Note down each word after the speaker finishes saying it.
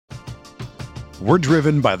We're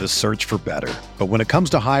driven by the search for better. But when it comes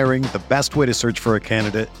to hiring, the best way to search for a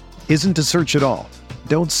candidate isn't to search at all.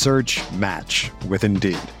 Don't search, match with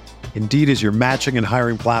Indeed. Indeed is your matching and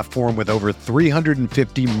hiring platform with over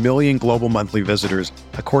 350 million global monthly visitors,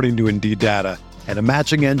 according to Indeed data, and a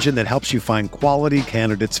matching engine that helps you find quality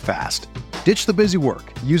candidates fast. Ditch the busy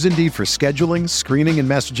work. Use Indeed for scheduling, screening, and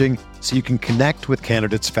messaging so you can connect with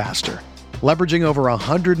candidates faster. Leveraging over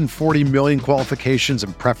 140 million qualifications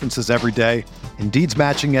and preferences every day, Indeed's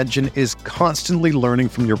matching engine is constantly learning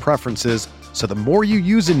from your preferences, so the more you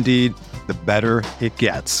use Indeed, the better it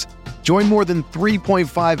gets. Join more than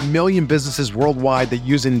 3.5 million businesses worldwide that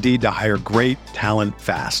use Indeed to hire great talent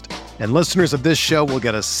fast. And listeners of this show will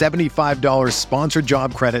get a $75 sponsored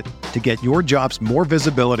job credit to get your jobs more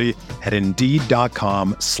visibility at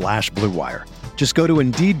Indeed.com/Blue Wire. Just go to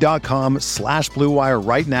Indeed.com/Blue Wire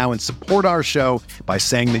right now and support our show by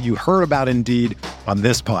saying that you heard about Indeed on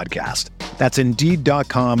this podcast. That's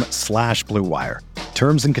Indeed.com/Blue Wire.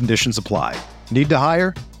 Terms and conditions apply. Need to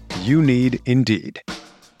hire? You need Indeed.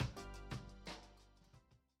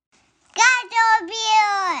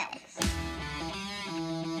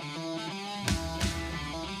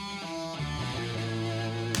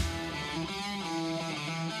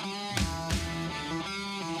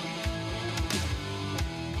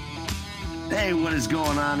 Hey, what is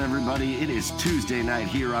going on, everybody? It is Tuesday night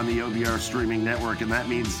here on the OBR Streaming Network, and that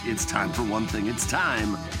means it's time for one thing. It's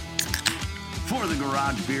time for the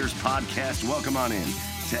Garage Beers podcast. Welcome on in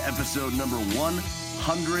to episode number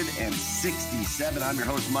 167. I'm your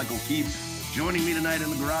host, Michael Keith. Joining me tonight in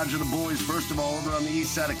the Garage of the Boys, first of all, over on the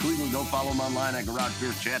east side of Cleveland. Go follow him online at Garage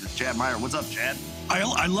Beers. Chad, it's Chad Meyer. What's up, Chad?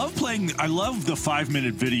 I love the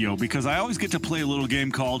 5-minute video because I always get to play a little game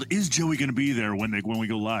called "Is Joey going to be there when we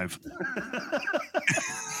go live?"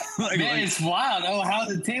 Man, it's wild. Oh, how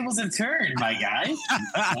the tables have turned, my guy.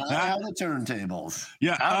 How the turntables.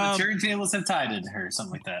 Yeah, how the turntables have tided, or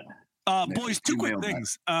something like that. Boys, two quick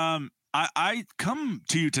things. I come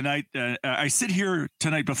to you tonight. I sit here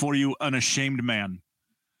tonight before you, an ashamed man.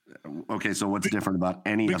 Okay, so what's different about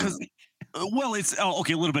any of it? Well, it's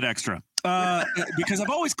okay, a little bit extra. Because I've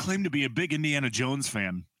always claimed to be a big Indiana Jones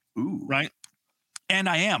fan. Ooh. Right? And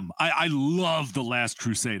I am. I love The Last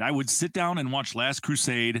Crusade. I would sit down and watch Last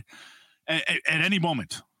Crusade at any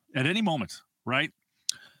moment. At any moment, right?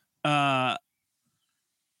 And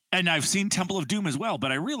I've seen Temple of Doom as well,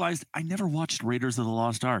 but I realized I never watched Raiders of the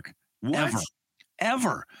Lost Ark. What?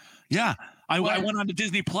 Ever. Yeah. I went on to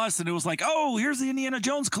Disney Plus and it was like, oh, here's the Indiana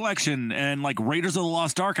Jones collection and like Raiders of the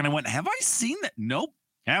Lost Ark. And I went, have I seen that? Nope.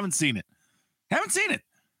 Haven't seen it.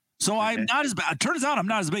 So okay. I'm not as bad. It turns out I'm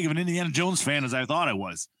not as big of an Indiana Jones fan as I thought I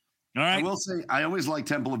was. All right. I will say I always liked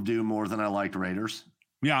Temple of Doom more than I liked Raiders.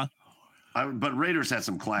 Yeah. But Raiders had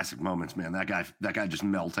some classic moments, man. That guy just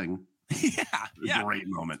melting. Yeah. Great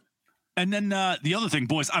moment. And then the other thing,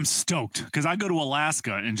 boys, I'm stoked because I go to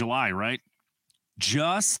Alaska in July, right?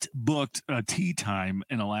 Just booked a tea time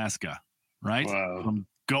in Alaska, right? Wow. I'm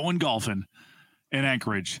going golfing in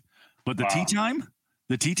Anchorage. But the tea time,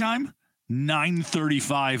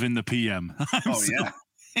 9:35 in the PM. I'm so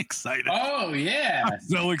excited. Oh, yeah. I'm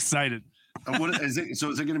so excited. What is it? So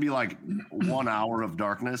is it going to be like 1 hour of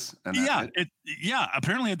darkness? And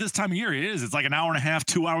apparently at this time of year it is. It's like an hour and a half,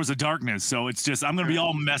 2 hours of darkness. So it's just I'm going to be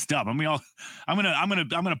all messed up. I'm going to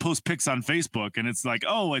post pics on Facebook and it's like,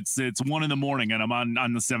 oh, it's 1 a.m. and I'm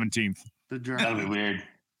on the 17th. That'll be weird.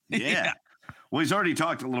 Yeah. Well, he's already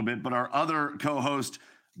talked a little bit, but our other co-host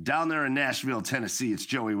down there in Nashville, Tennessee, it's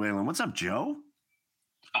Joey Whalen. What's up, Joe?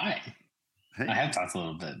 Hi. Hey. I have talked a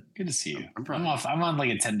little bit. Good to see you. I'm off. I'm on like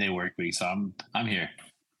a 10-day work week, so I'm here.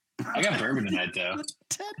 I got bourbon tonight, though.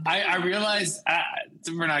 I realized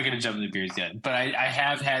we're not going to jump into beers yet, but I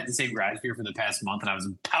have had the same garage beer for the past month, and I was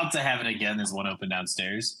about to have it again. There's one open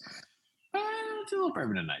downstairs. It's a little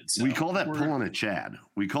bourbon tonight. So we call that pulling a Chad.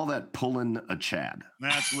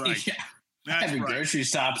 That's right. Yeah. I've had a grocery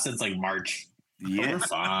stop since like March. Yeah. We're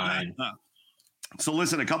fine. So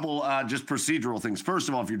listen, a couple just procedural things. First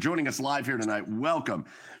of all, if you're joining us live here tonight, welcome.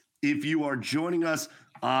 If you are joining us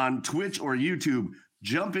on Twitch or YouTube,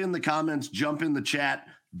 jump in the comments, jump in the chat,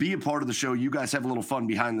 be a part of the show. You guys have a little fun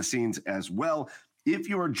behind the scenes as well. If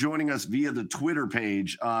you are joining us via the Twitter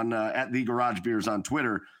page on at the Garage Beers on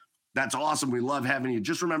Twitter, that's awesome. We love having you.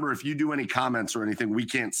 Just remember, if you do any comments or anything, we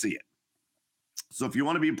can't see it. So if you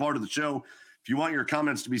want to be a part of the show, if you want your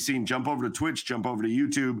comments to be seen, jump over to Twitch, jump over to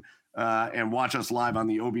YouTube, and watch us live on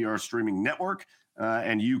the OBR Streaming Network,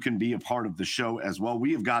 and you can be a part of the show as well.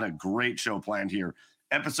 We have got a great show planned here.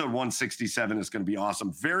 Episode 167 is going to be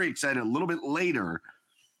awesome. Very excited. A little bit later,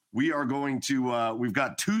 we are going to, we've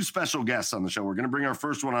got two special guests on the show. We're going to bring our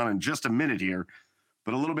first one on in just a minute here,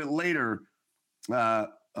 but a little bit later, a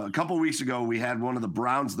couple of weeks ago, we had one of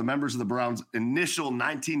the members of the Browns' initial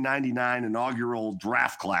 1999 inaugural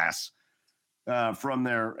draft class from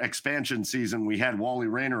their expansion season. We had Wally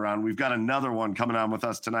Rayner on. We've got another one coming on with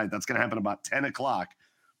us tonight. That's going to happen about 10 o'clock.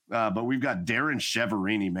 But we've got Darren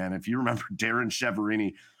Chiaverini, man. If you remember Darren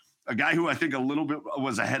Chiaverini, a guy who I think a little bit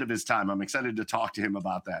was ahead of his time. I'm excited to talk to him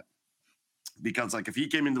about that because, like, if he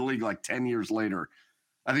came into the league like 10 years later,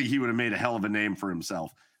 I think he would have made a hell of a name for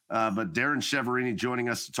himself. But Darren Chiaverini joining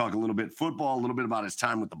us to talk a little bit football, a little bit about his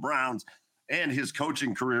time with the Browns and his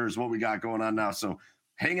coaching career is what we got going on now. So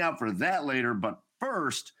hang out for that later. But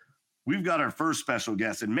first, we've got our first special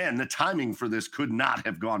guest. And man, the timing for this could not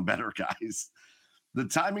have gone better, guys. The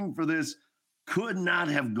timing for this could not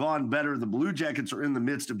have gone better. The Blue Jackets are in the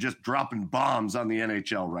midst of just dropping bombs on the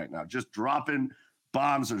NHL right now, just dropping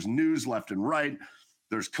bombs. There's news left and right.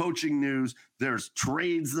 There's coaching news. There's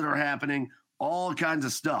trades that are happening, all kinds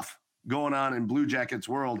of stuff going on in Blue Jackets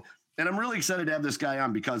world. And I'm really excited to have this guy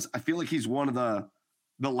on because I feel like he's one of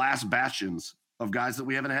the last bastions of guys that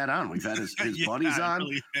we haven't had on. We've had his buddies on.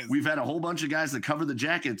 Really we've had a whole bunch of guys that cover the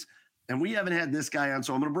Jackets, and we haven't had this guy on.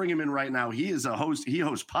 So I'm going to bring him in right now. He is a host. He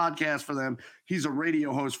hosts podcasts for them. He's a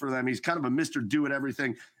radio host for them. He's kind of a Mr.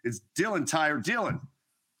 Do-It-Everything. It's Dylan Tyre. Dylan,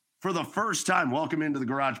 for the first time, welcome into the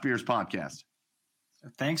Garage Beers podcast.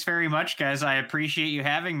 Thanks very much, guys. I appreciate you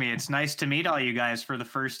having me. It's nice to meet all you guys for the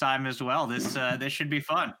first time as well. This should be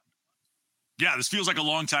fun. Yeah, this feels like a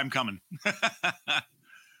long time coming.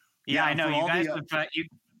 Yeah, I know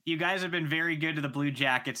you guys have been very good to the Blue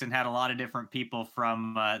Jackets and had a lot of different people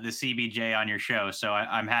from the CBJ on your show. So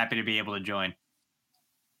I'm happy to be able to join.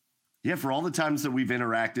 Yeah, for all the times that we've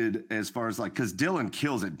interacted as far as like, because Dylan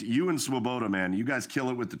kills it. You and Swoboda, man, you guys kill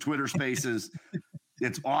it with the Twitter spaces.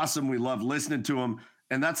 It's awesome. We love listening to them.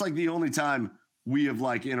 And that's like the only time we have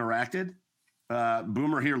like interacted.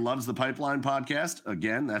 Boomer here loves the Pipeline podcast.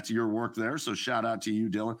 Again, that's your work there. So shout out to you,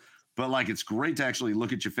 Dylan. But like, it's great to actually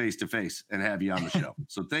look at you face to face and have you on the show.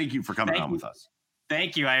 So thank you for coming on with us.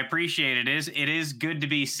 Thank you. I appreciate it. It is good to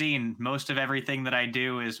be seen. Most of everything that I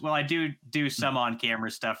do is, well, I do some on-camera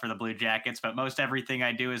stuff for the Blue Jackets, but most everything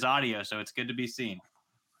I do is audio. So it's good to be seen.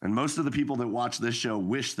 And most of the people that watch this show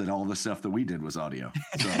wish that all the stuff that we did was audio.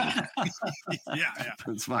 So yeah.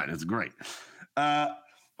 It's fine. It's great.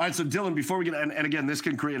 All right, so Dylan, before we get, and again, this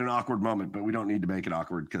can create an awkward moment, but we don't need to make it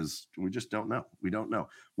awkward because we just don't know. We don't know.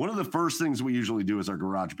 One of the first things we usually do is our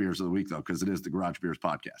Garage Beers of the Week, though, because it is the Garage Beers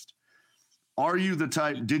podcast. Are you the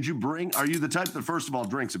type that first of all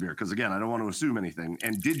drinks a beer? Because again, I don't want to assume anything.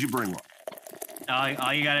 And did you bring one?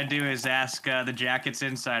 All you got to do is ask the Jackets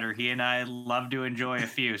Insider. He and I love to enjoy a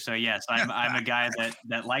few. So yes, I'm a guy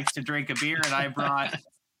that likes to drink a beer, and I brought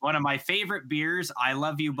one of my favorite beers, I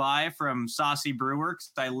Love You By, from Saucy Brewworks.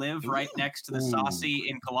 I live right next to the Saucy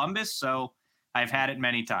in Columbus, so I've had it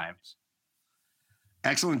many times.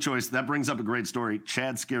 Excellent choice. That brings up a great story.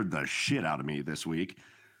 Chad scared the shit out of me this week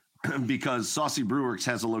because Saucy Brewworks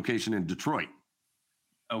has a location in Detroit.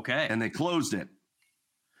 Okay. And they closed it.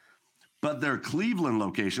 But their Cleveland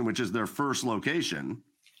location, which is their first location,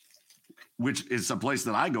 which is a place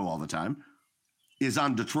that I go all the time, is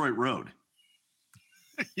on Detroit Road.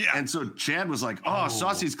 Yeah. And so Chad was like,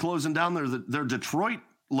 Saucy's closing down their Detroit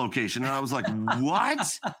location. And I was like,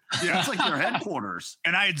 what? Yeah, it's like their headquarters.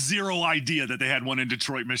 And I had zero idea that they had one in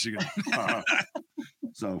Detroit, Michigan.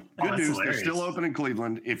 So good news. Hilarious. They're still open in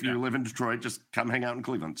Cleveland. If you live in Detroit, just come hang out in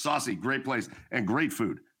Cleveland. Saucy, great place and great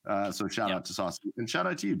food. So shout out to Saucy and shout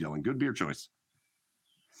out to you, Dylan. Good beer choice.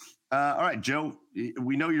 All right, Joe,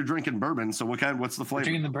 we know you're drinking bourbon. So what's the flavor?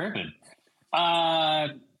 Drinking the bourbon.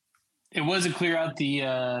 It wasn't clear out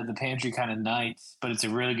the pantry kind of night, but it's a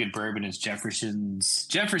really good bourbon. It's Jefferson's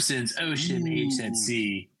Ocean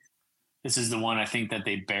HZC. This is the one I think that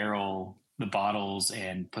they barrel the bottles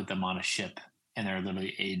and put them on a ship, and they're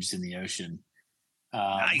literally aged in the ocean.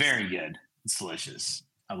 Nice. Very good. It's delicious.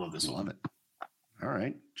 I love this one. Love it. All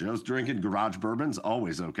right. Joe's drinking garage bourbons.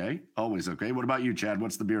 Always okay. Always okay. What about you, Chad?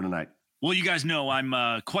 What's the beer tonight? Well, you guys know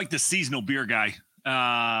I'm quite the seasonal beer guy.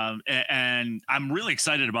 And I'm really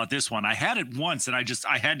excited about this one. I had it once and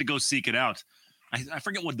I had to go seek it out. I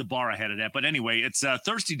forget what the bar I had it at, but anyway, it's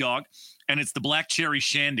Thirsty Dog and it's the Black Cherry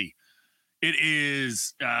Shandy. It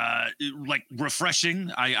is like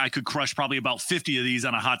refreshing. I could crush probably about 50 of these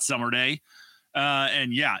on a hot summer day.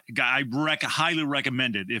 And yeah, I highly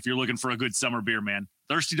recommend it if you're looking for a good summer beer, man.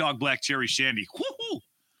 Thirsty Dog Black Cherry Shandy. Woo-hoo!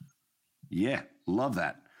 Yeah, love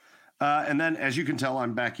that. And then as you can tell,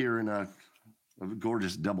 I'm back here in a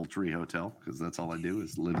gorgeous DoubleTree hotel, because that's all I do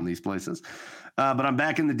is live in these places. But I'm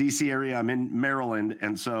back in the DC area. I'm in Maryland.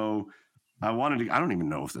 And so I don't even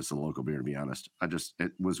know if this is a local beer, to be honest.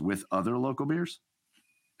 It was with other local beers.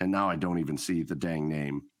 And now I don't even see the dang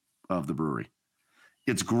name of the brewery.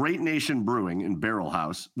 It's Great Nation Brewing in Barrel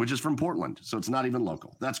House, which is from Portland. So it's not even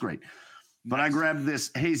local. That's great. But I grabbed this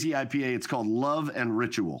hazy IPA. It's called Love and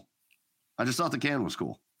Ritual. I just thought the can was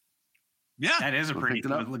cool. Yeah. That is a pretty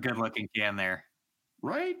good looking can there.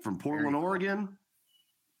 Right? From Portland, Oregon.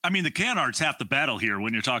 I mean, the can art's half the battle here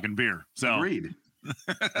when you're talking beer. So Agreed.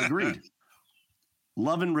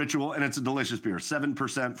 Love and Ritual, and it's a delicious beer.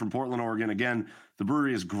 7% from Portland, Oregon. Again, the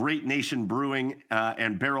brewery is Great Nation Brewing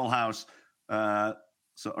and Barrel House.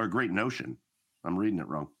 Or Great Notion. I'm reading it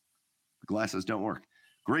wrong. The glasses don't work.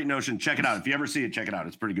 Great Notion. Check it out. If you ever see it, check it out.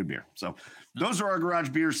 It's pretty good beer. So those are our garage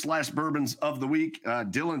beers / bourbons of the week.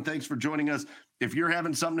 Dylan, thanks for joining us. If you're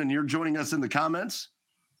having something and you're joining us in the comments,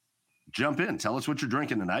 jump in. Tell us what you're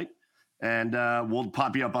drinking tonight, and we'll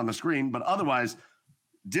pop you up on the screen. But otherwise,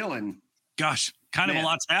 Dylan. Gosh, a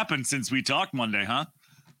lot's happened since we talked Monday, huh?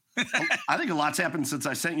 I think a lot's happened since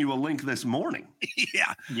I sent you a link this morning.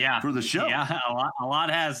 Yeah. For the show. Yeah, a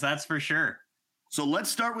lot has, that's for sure. So let's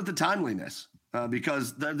start with the timeliness,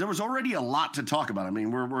 because there was already a lot to talk about. I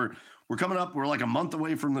mean, we're coming up. We're like a month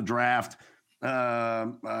away from the draft.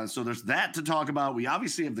 So there's that to talk about. We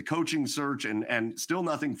obviously have the coaching search and still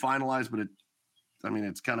nothing finalized, but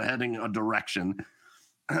it's kind of heading a direction.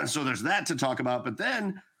 So there's that to talk about. But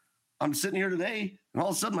then I'm sitting here today, and all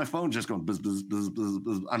of a sudden my phone's just going buzz, buzz, buzz, buzz,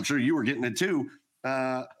 buzz. I'm sure you were getting it too.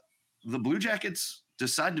 The Blue Jackets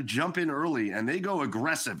decide to jump in early, and they go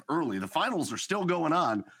aggressive early. The finals are still going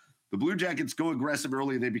on. The Blue Jackets go aggressive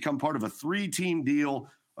early. They become part of a 3-team deal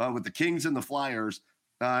with the Kings and the Flyers.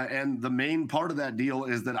 And the main part of that deal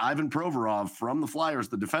is that Ivan Provorov from the Flyers,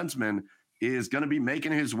 the defenseman, is going to be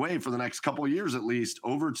making his way for the next couple of years at least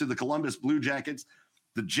over to the Columbus Blue Jackets.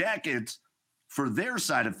 The Jackets, for their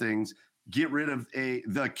side of things, get rid of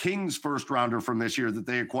the Kings first rounder from this year that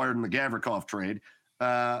they acquired in the Gavrikov trade,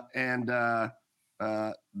 and a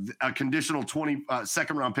conditional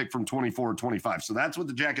second round pick from 24-25. So that's what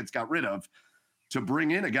the Jackets got rid of to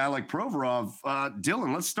bring in a guy like Provorov.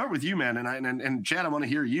 Dylan, let's start with you, man. And Chad, I want to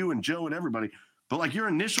hear you and Joe and everybody. But like your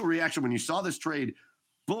initial reaction when you saw this trade,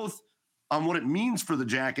 both on what it means for the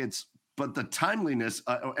Jackets, but the timeliness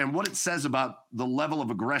and what it says about the level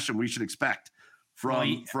of aggression we should expect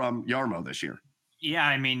from Jarmo this year. Yeah,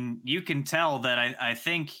 I mean, you can tell that I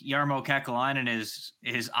think Jarmo Kekalainen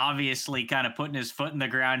is obviously kind of putting his foot in the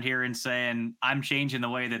ground here and saying, I'm changing the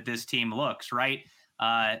way that this team looks, right?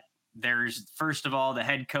 There's, first of all, the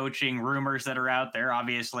head coaching rumors that are out there.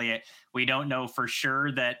 Obviously, we don't know for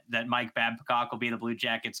sure that Mike Babcock will be the Blue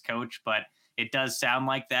Jackets coach, but it does sound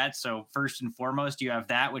like that. So first and foremost, you have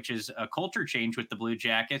that, which is a culture change with the Blue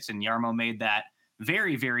Jackets, and Jarmo made that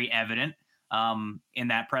very, very evident in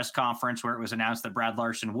that press conference where it was announced that Brad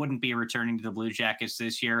Larson wouldn't be returning to the Blue Jackets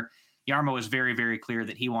this year. Jarmo was very, very clear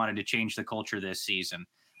that he wanted to change the culture this season.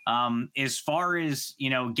 As far as,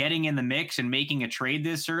 getting in the mix and making a trade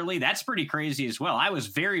this early, that's pretty crazy as well. I was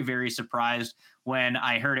very, very surprised when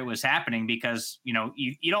I heard it was happening because, you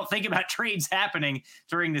don't think about trades happening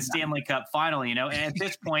during the Stanley Cup final, and at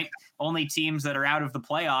this point, only teams that are out of the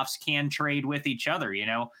playoffs can trade with each other,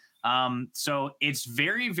 So it's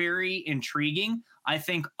very, very intriguing. I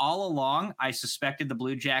think all along, I suspected the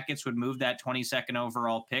Blue Jackets would move that 22nd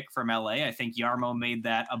overall pick from LA. I think Jarmo made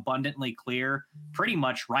that abundantly clear pretty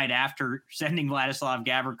much right after sending Vladislav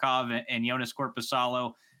Gavrikov and Jonas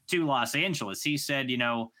Korpisalo to Los Angeles. He said,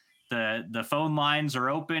 the phone lines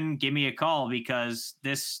are open. Give me a call because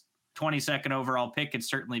this 22nd overall pick could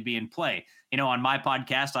certainly be in play. On my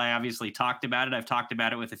podcast, I obviously talked about it. I've talked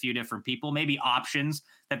about it with a few different people, maybe options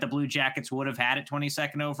that the Blue Jackets would have had at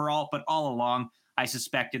 22nd overall, but all along, I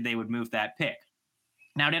suspected they would move that pick.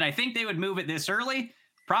 Now, did I think they would move it this early?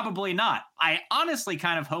 Probably not. I honestly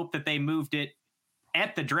kind of hope that they moved it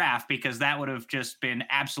at the draft because that would have just been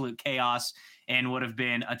absolute chaos and would have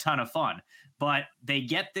been a ton of fun. But they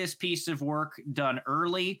get this piece of work done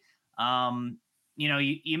early.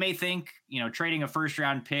 You may think, trading a first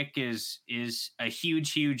round pick is a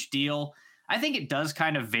huge, huge deal. I think it does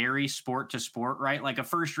kind of vary sport to sport, right? Like a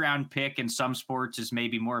first round pick in some sports is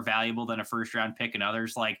maybe more valuable than a first round pick in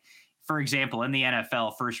others. Like, for example, in the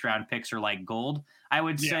NFL, first round picks are like gold. I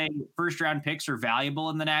would say first round picks are valuable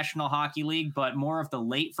in the National Hockey League, but more of the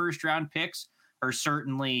late first round picks are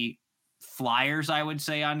certainly flyers, I would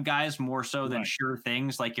say, on guys more so than sure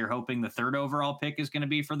things like you're hoping the third overall pick is going to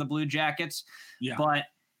be for the Blue Jackets. Yeah. But,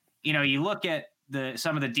 you look at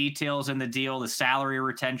some of the details in the deal, the salary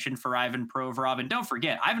retention for Ivan Provorov. And don't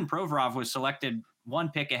forget, Ivan Provorov was selected one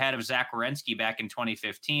pick ahead of Zach Werenski back in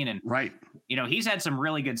 2015. And, right, he's had some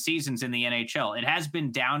really good seasons in the NHL. It has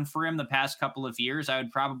been down for him the past couple of years. I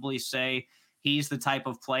would probably say he's the type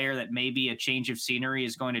of player that maybe a change of scenery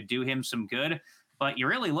is going to do him some good. But you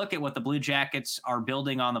really look at what the Blue Jackets are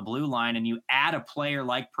building on the blue line, and you add a player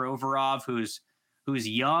like Provorov, who's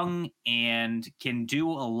young and can do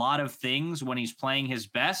a lot of things when he's playing his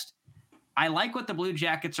best. I like what the Blue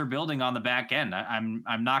Jackets are building on the back end. I'm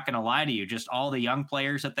not going to lie to you. Just all the young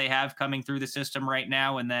players that they have coming through the system right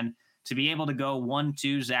now, and then to be able to go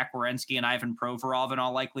 1-2 Zach Werenski and Ivan Provorov in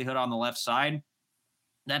all likelihood on the left side,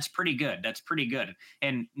 that's pretty good. That's pretty good.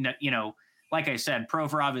 And like I said,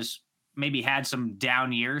 Provorov has maybe had some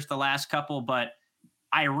down years the last couple, but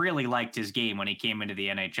I really liked his game when he came into the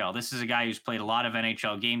NHL. This is a guy who's played a lot of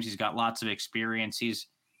NHL games. He's got lots of experience. He's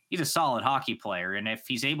a solid hockey player. And if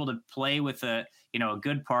he's able to play with a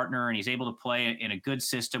good partner, and he's able to play in a good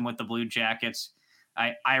system with the Blue Jackets,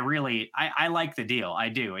 I like the deal. I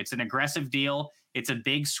do. It's an aggressive deal. It's a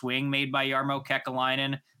big swing made by Jarmo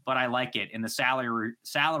Kekalainen, but I like it. And the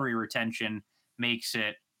salary retention makes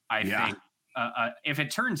it, I think, if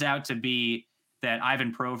it turns out to be that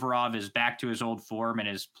Ivan Provorov is back to his old form and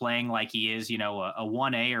is playing like he is, a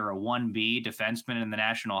 1A or a 1B defenseman in the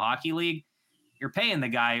National Hockey League, you're paying the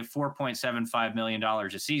guy $4.75 million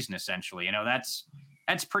a season, essentially.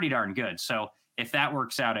 That's pretty darn good. So if that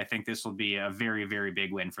works out, I think this will be a very, very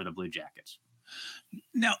big win for the Blue Jackets.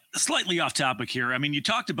 Now, slightly off topic here. I mean, you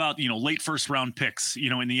talked about, late first round picks,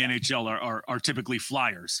 in the NHL are typically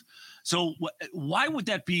flyers. So why would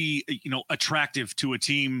that be, attractive to a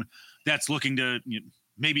team that's looking to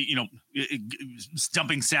maybe,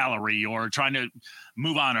 dumping salary or trying to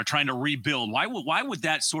move on or trying to rebuild? Why would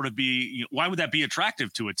that sort of be, why would that be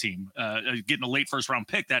attractive to a team getting a late first round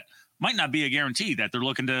pick that might not be a guarantee that they're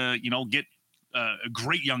looking to, get a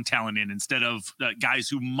great young talent in instead of guys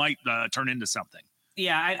who might turn into something?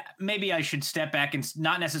 Yeah, maybe I should step back and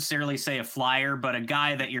not necessarily say a flyer, but a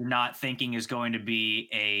guy that you're not thinking is going to be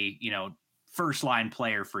a, first line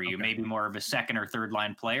player for you, maybe more of a second or third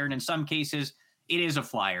line player. And in some cases it is a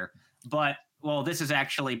flyer, but this is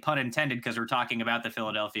actually pun intended because we're talking about the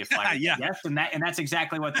Philadelphia Flyers. Yeah. Yes. And that's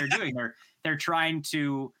exactly what they're doing. They're trying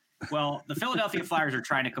to, the Philadelphia Flyers are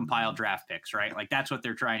trying to compile draft picks, right? Like that's what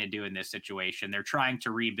they're trying to do in this situation. They're trying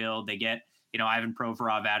to rebuild. They get, Ivan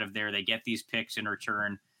Provorov out of there. They get these picks in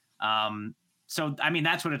return. So, I mean,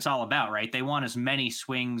 that's what it's all about, right? They want as many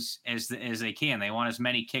swings as they can. They want as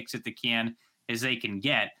many kicks at the can as they can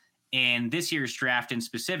get. And this year's draft in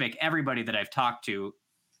specific, everybody that I've talked to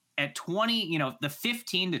at 20, the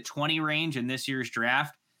 15 to 20 range in this year's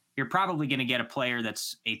draft, you're probably going to get a player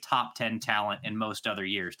that's a top 10 talent in most other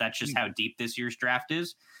years. That's just how deep this year's draft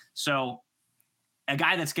is. So a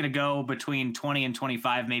guy that's going to go between 20 and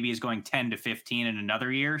 25 maybe is going 10 to 15 in another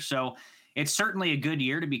year. So it's certainly a good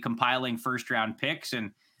year to be compiling first round picks.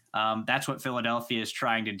 And that's what Philadelphia is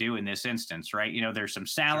trying to do in this instance, right? There's some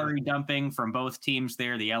salary dumping from both teams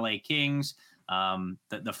there, the LA Kings.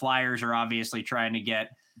 The Flyers are obviously trying to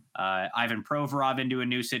get Ivan Provorov into a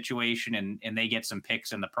new situation, and they get some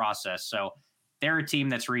picks in the process. So they're a team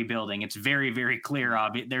that's rebuilding. It's very, very clear.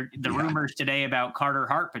 The rumors today about Carter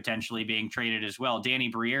Hart potentially being traded as well. Danny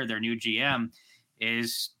Briere, their new GM,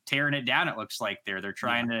 is tearing it down. It looks like they're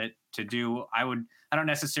trying to do. I don't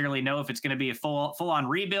necessarily know if it's going to be a full on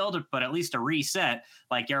rebuild, but at least a reset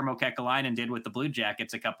like Jarmo Kekalainen did with the Blue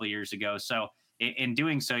Jackets a couple of years ago. So in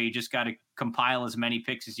doing so, you just got to compile as many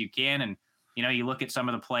picks as you can. And, you look at some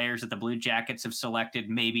of the players that the Blue Jackets have selected,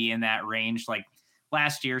 maybe in that range, like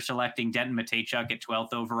last year selecting Denton Mateychuk at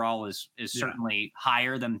 12th overall is certainly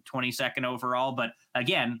higher than 22nd overall. But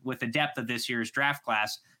again, with the depth of this year's draft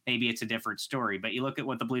class, maybe it's a different story. But you look at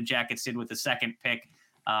what the Blue Jackets did with the second pick,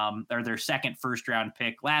 or their second first round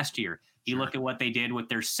pick last year. You look at what they did with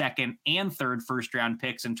their second and third first round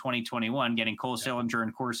picks in 2021, getting Cole Sillinger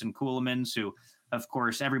and Corson Ceulemans, who, of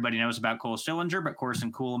course, everybody knows about Cole Sillinger, but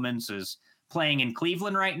Corson Ceulemans is playing in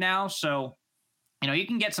Cleveland right now. So, you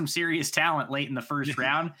can get some serious talent late in the first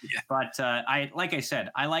round. But like I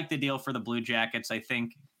said, I like the deal for the Blue Jackets. I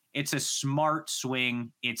think it's a smart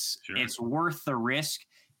swing. It's worth the risk,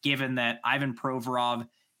 given that Ivan Provorov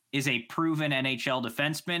is a proven NHL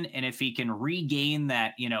defenseman. And if he can regain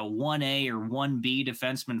that, 1A or 1B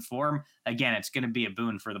defenseman form, again, it's going to be a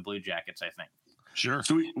boon for the Blue Jackets, I think. Sure.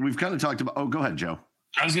 So we've kind of talked about, go ahead, Joe.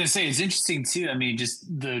 I was going to say, it's interesting too. I mean,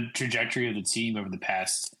 just the trajectory of the team over the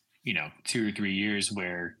past, 2 or 3 years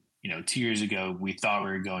where, 2 years ago, we thought we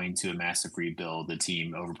were going to a massive rebuild. The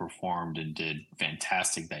team overperformed and did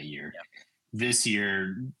fantastic that year. this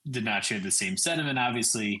year did not share the same sentiment,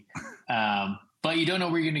 obviously. But you don't know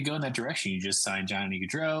where you're going to go in that direction. You just signed Johnny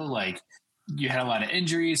Gaudreau. Like, you had a lot of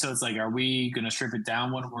injuries. So it's like, are we going to strip it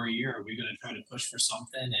down one more year? Are we going to try to push for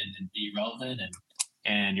something and be relevant?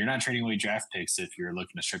 And you're not trading away draft picks if you're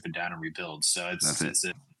looking to strip it down and rebuild. So it's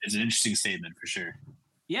an interesting statement for sure.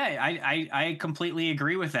 Yeah, I completely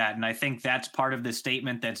agree with that. And I think that's part of the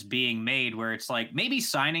statement that's being made, where it's like maybe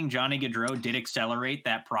signing Johnny Gaudreau did accelerate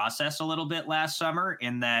that process a little bit last summer,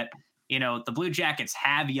 in that, you know, the Blue Jackets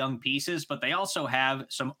have young pieces, but they also have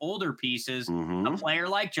some older pieces. A player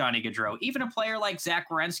like Johnny Gaudreau, even a player like Zach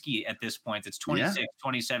Werenski at this point that's 26,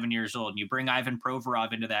 27 years old. And you bring Ivan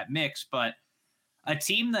Provorov into that mix. But a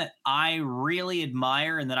team that I really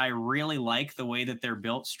admire and that I really like the way that they're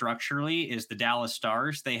built structurally is the Dallas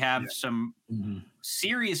Stars. They have some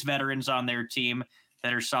serious veterans on their team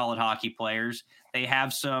that are solid hockey players. They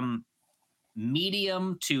have some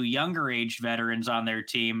medium to younger age veterans on their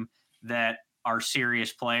team that are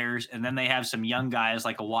serious players. And then they have some young guys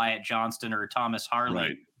like a Wyatt Johnston or a Thomas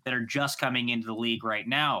Harley that are just coming into the league right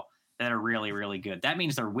now that are really, really good. That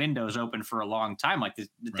means their window's open for a long time. Like the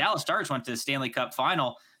Dallas Stars went to the Stanley Cup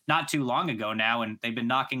final not too long ago now, and they've been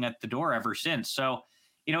knocking at the door ever since. So,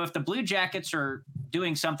 you know, if the Blue Jackets are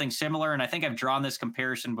doing something similar, and I think I've drawn this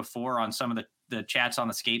comparison before on some of the chats on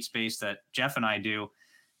the Skate Space that Jeff and I do,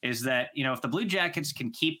 is that, you know, if the Blue Jackets can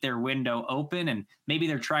keep their window open, and maybe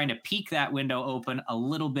they're trying to peak that window open a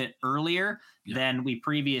little bit earlier than we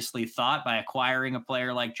previously thought, by acquiring a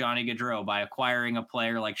player like Johnny Gaudreau, by acquiring a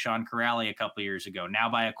player like Sean Corrali a couple of years ago, now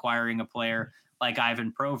by acquiring a player like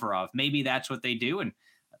Ivan Provorov, maybe that's what they do. And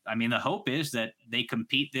I mean, the hope is that they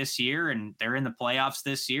compete this year and they're in the playoffs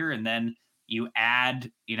this year. And then you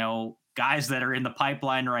add, you know, guys that are in the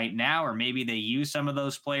pipeline right now, or maybe they use some of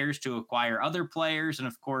those players to acquire other players. And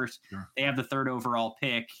of course, they have the 3rd overall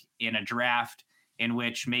pick in a draft in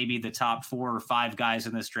which maybe the top 4 or 5 guys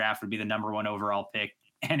in this draft would be the number 1 overall pick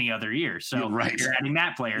any other year. So you're adding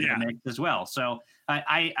that player to the mix as well. So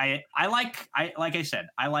I like I said,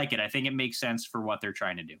 I like it. I think it makes sense for what they're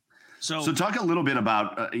trying to do. So talk a little bit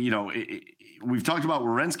about, we've talked about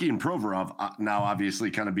Werenski and Provorov now,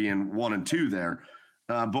 obviously kind of being 1 and 2 there.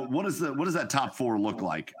 But what does that top 4 look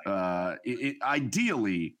like?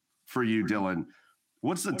 Ideally for you, Dylan,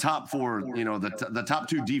 what's the top 4, you know, the top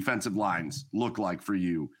 2 defensive lines look like for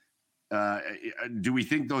you? Do we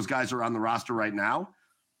think those guys are on the roster right now?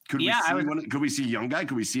 Could we see a young guy?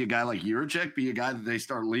 Could we see a guy like Jiricek be a guy that they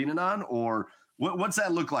start leaning on? Or what's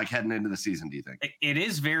that look like heading into the season, do you think? It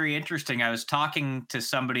is very interesting. I was talking to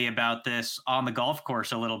somebody about this on the golf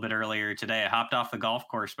course a little bit earlier today. I hopped off the golf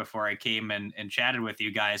course before I came and chatted with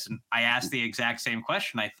you guys. And I asked the exact same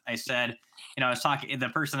question. I said, you know, the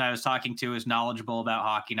person I was talking to is knowledgeable about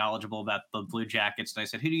hockey, knowledgeable about the Blue Jackets. And I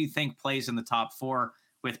said, who do you think plays in the top 4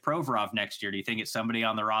 with Provorov next year? Do you think it's somebody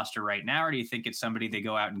on the roster right now, or do you think it's somebody they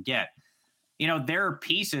go out and get? You know, there are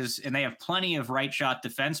pieces, and they have plenty of right shot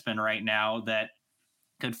defensemen right now that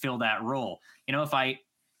could fill that role. You know, if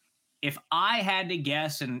I had to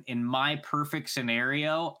guess in my perfect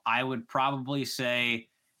scenario, I would probably say,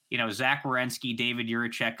 you know, Zach Werenski, David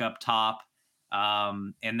Jiricek up top.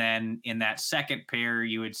 And then in that second pair,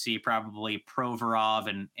 you would see probably Provorov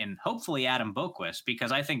and hopefully Adam Boqvist,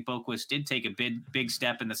 because I think Boqvist did take a big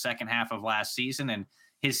step in the second half of last season, and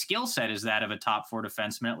his skill set is that of a top 4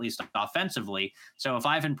 defenseman, at least offensively. So if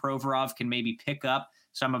Ivan Provorov can maybe pick up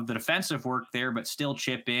some of the defensive work there, but still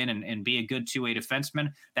chip in and be a good 2-way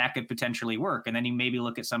defenseman, that could potentially work. And then you maybe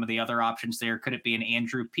look at some of the other options there. Could it be an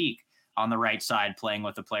Andrew Peeke on the right side playing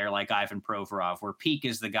with a player like Ivan Provorov, where Peeke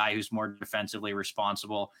is the guy who's more defensively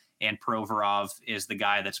responsible and Provorov is the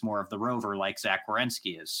guy that's more of the rover like Zach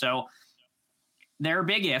Werenski is. So there are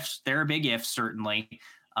big ifs. There are big ifs, certainly.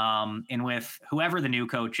 And with whoever the new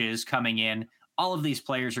coach is coming in, all of these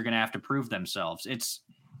players are going to have to prove themselves.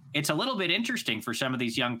 It's a little bit interesting for some of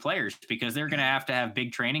these young players because they're going to have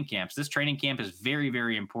big training camps. This training camp is very,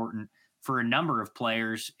 very important for a number of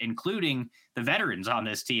players, including the veterans on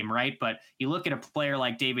this team, right? But you look at a player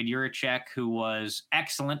like David Jiricek, who was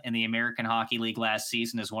excellent in the American Hockey League last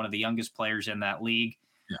season as one of the youngest players in that league.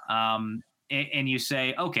 Yeah. And you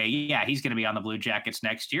say, okay, yeah, he's going to be on the Blue Jackets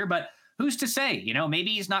next year, but who's to say? You know,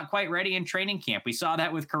 maybe he's not quite ready in training camp. We saw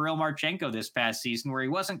that with Kirill Marchenko this past season, where he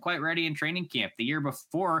wasn't quite ready in training camp. The year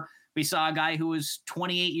before, we saw a guy who was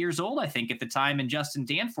 28 years old, I think, at the time, and Justin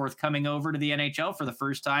Danforth coming over to the NHL for the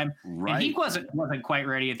first time. Right. And he wasn't quite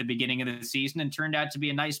ready at the beginning of the season and turned out to be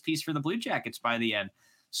a nice piece for the Blue Jackets by the end.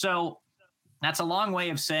 So that's a long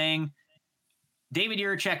way of saying David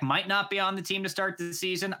Jiricek might not be on the team to start the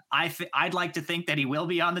season. I'd like to think that he will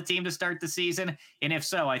be on the team to start the season. And if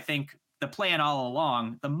so, I think the plan all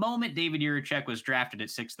along. The moment David Jiricek was drafted at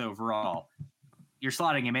 6th overall, you're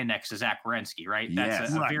slotting him in next to Zach Werenski, right?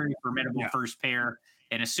 That's a very formidable first pair.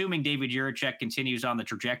 And assuming David Jiricek continues on the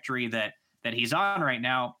trajectory that he's on right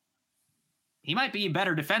now, he might be a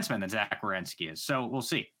better defenseman than Zach Werenski is. So we'll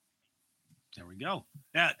see. There we go.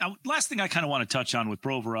 Last thing I kind of want to touch on with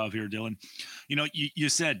Provorov here, Dylan. You know, you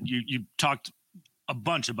said you talked a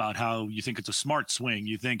bunch about how you think it's a smart swing.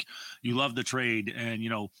 You think you love the trade, and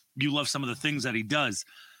you love some of the things that he does.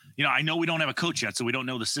 You know, I know we don't have a coach yet, so we don't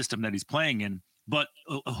know the system that he's playing in. But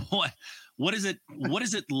what is it? What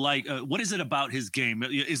is it like? What is it about his game?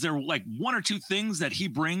 Is there like one or two things that he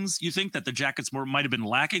brings? You think that the Jackets might have been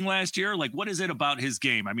lacking last year? Like, what is it about his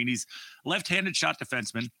game? I mean, he's left-handed shot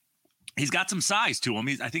defenseman. He's got some size to him.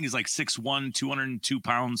 I think he's like 6'1", 202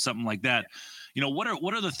 pounds, something like that. You know, what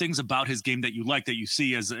are the things about his game that you like, that you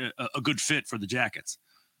see as a good fit for the Jackets?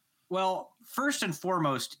 Well, first and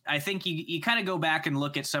foremost, I think you kind of go back and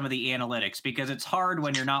look at some of the analytics, because it's hard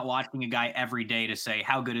when you're not watching a guy every day to say,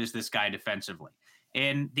 how good is this guy defensively?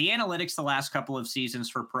 And the analytics the last couple of seasons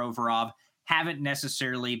for Provorov haven't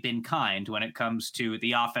necessarily been kind when it comes to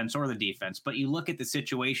the offense or the defense. But you look at the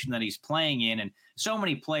situation that he's playing in, and so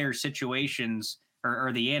many players' situations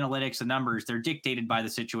or the analytics, the numbers, they're dictated by the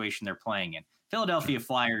situation they're playing in. Philadelphia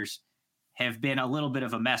Flyers have been a little bit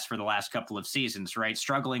of a mess for the last couple of seasons, right?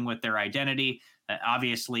 Struggling with their identity.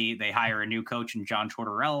 Obviously, they hire a new coach in John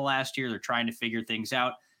Tortorella last year. They're trying to figure things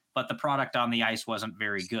out, but the product on the ice wasn't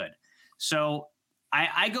very good. So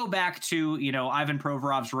I go back to, Ivan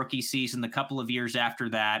Provorov's rookie season, the couple of years after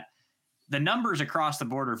that. The numbers across the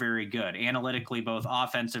board are very good, analytically, both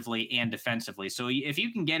offensively and defensively. So if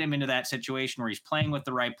you can get him into that situation where he's playing with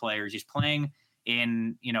the right players, he's playing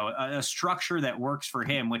in, a structure that works for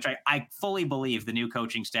him, which I fully believe the new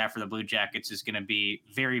coaching staff for the Blue Jackets is going to be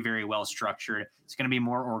very, very well structured. It's going to be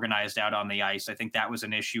more organized out on the ice. I think that was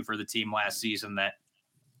an issue for the team last season, that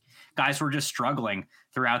guys were just struggling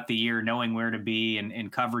throughout the year, knowing where to be in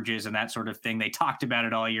coverages and that sort of thing. They talked about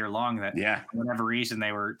it all year long, that for whatever reason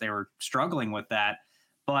they were struggling with that.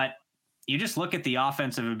 But you just look at the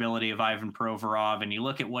offensive ability of Ivan Provorov, and you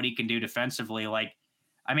look at what he can do defensively. Like,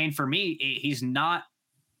 I mean, for me, he's not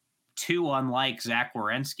too unlike Zach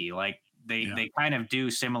Werenski. Like they kind of do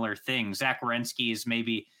similar things. Zach Werenski is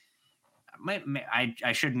maybe,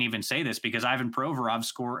 I shouldn't even say this, because Ivan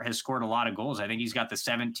Provorov has scored a lot of goals. I think he's got the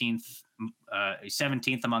 17th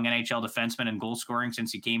among NHL defensemen in goal scoring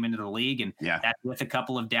since he came into the league. And that's with a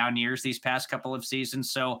couple of down years these past couple of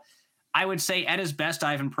seasons. So I would say at his best,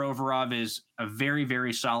 Ivan Provorov is a very,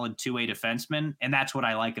 very solid two-way defenseman. And that's what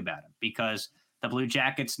I like about him, because the Blue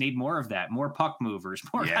Jackets need more of that, more puck movers,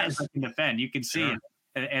 more guys that can defend. You can see it.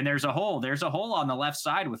 And there's a hole on the left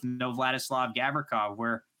side with no Vladislav Gavrikov,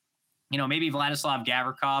 where, maybe Vladislav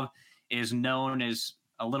Gavrikov is known as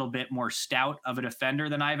a little bit more stout of a defender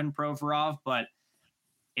than Ivan Provorov, but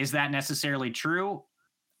is that necessarily true?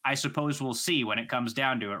 I suppose we'll see when it comes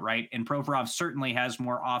down to it, right? And Provorov certainly has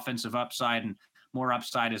more offensive upside and more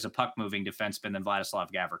upside as a puck-moving defenseman than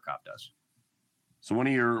Vladislav Gavrikov does. So one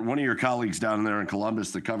of your colleagues down there in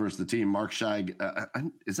Columbus that covers the team, Mark Scheig,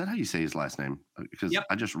 is that how you say his last name? Because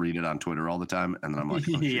I just read it on Twitter all the time, and then I'm like,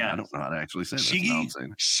 I don't know how to actually say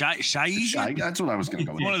that. Scheig? That's what I was going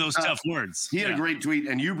to go with. One of those tough words. He had a great tweet,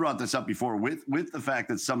 and you brought this up before with the fact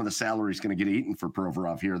that some of the salary is going to get eaten for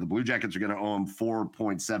Provorov here. The Blue Jackets are going to owe him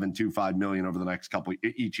 $4.725 million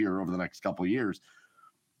each year over the next couple of years.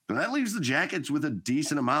 But that leaves the Jackets with a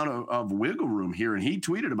decent amount of wiggle room here. And he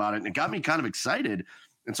tweeted about it, and it got me kind of excited.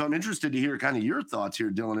 And so I'm interested to hear kind of your thoughts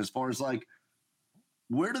here, Dylan, as far as like,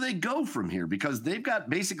 where do they go from here? Because they've got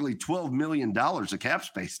basically $12 million of cap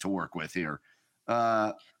space to work with here.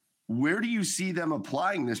 Where do you see them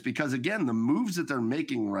applying this? Because again, the moves that they're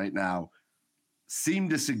making right now seem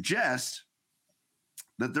to suggest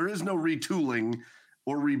that there is no retooling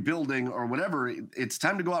or rebuilding or whatever. It's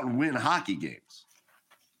time to go out and win hockey games.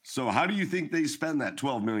 So how do you think they spend that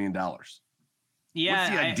 $12 million? Yeah, what's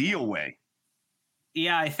the ideal way?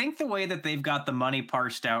 Yeah, I think the way that they've got the money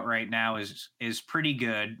parsed out right now is pretty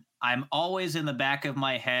good. I'm always in the back of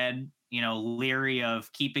my head, leery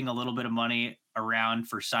of keeping a little bit of money around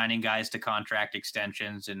for signing guys to contract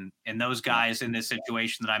extensions. And those guys in this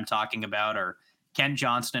situation that I'm talking about are Kent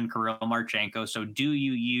Johnson and Kirill Marchenko. So do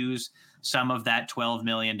you use some of that $12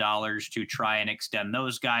 million to try and extend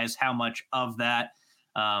those guys? How much of that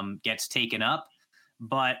gets taken up?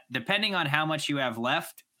 But depending on how much you have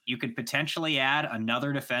left, you could potentially add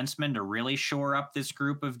another defenseman to really shore up this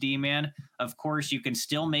group of D-man. Of course, you can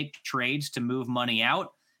still make trades to move money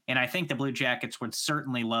out. And I think the Blue Jackets would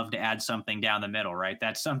certainly love to add something down the middle, right?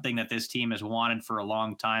 That's something that this team has wanted for a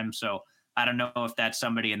long time. So I don't know if that's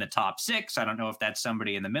somebody in the top 6. I don't know if that's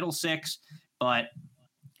somebody in the middle 6. But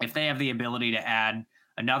if they have the ability to add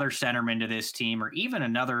another centerman to this team, or even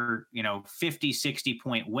another, 50, 60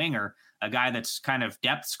 point winger, a guy that's kind of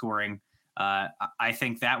depth scoring, I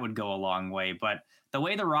think that would go a long way. But the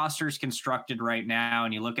way the roster is constructed right now,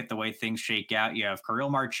 and you look at the way things shake out, you have Kirill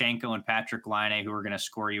Marchenko and Patrick Laine, who are going to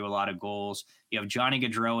score you a lot of goals. You have Johnny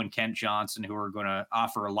Gaudreau and Kent Johnson, who are going to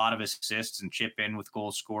offer a lot of assists and chip in with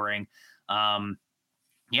goal scoring.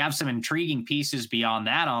 You have some intriguing pieces beyond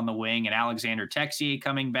that on the wing, and Alexander Texier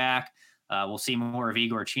coming back. We'll see more of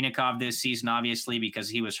Igor Chinakhov this season, obviously, because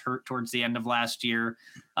he was hurt towards the end of last year.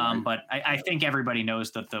 But I think everybody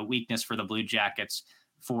knows that the weakness for the Blue Jackets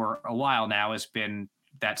for a while now has been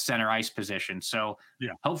that center ice position. So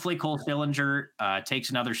hopefully Cole Sillinger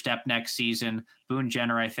takes another step next season. Boone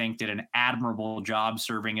Jenner, I think, did an admirable job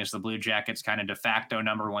serving as the Blue Jackets kind of de facto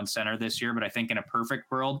number 1 center this year. But I think in a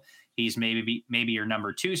perfect world, he's maybe your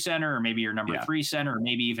number 2 center, or maybe your number 3 center, or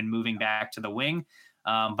maybe even moving back to the wing.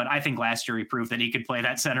 But I think last year he proved that he could play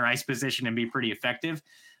that center ice position and be pretty effective.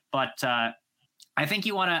 But I think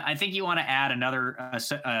you want to add another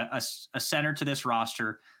a center to this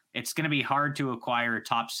roster. It's going to be hard to acquire a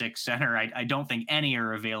top 6 center. I don't think any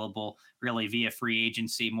are available really via free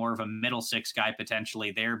agency. More of a middle 6 guy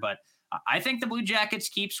potentially there. But I think the Blue Jackets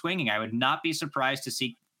keep swinging. I would not be surprised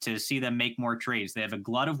to see them make more trades. They have a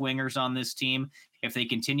glut of wingers on this team. If they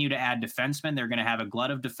continue to add defensemen, they're going to have a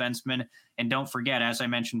glut of defensemen. And don't forget, as I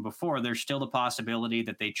mentioned before, there's still the possibility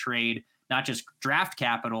that they trade not just draft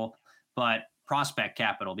capital, but prospect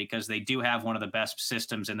capital, because they do have one of the best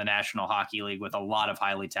systems in the National Hockey League with a lot of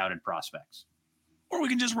highly touted prospects. Or we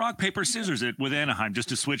can just rock, paper, scissors it with Anaheim just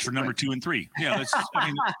to switch for number 2 and 3. Yeah, that's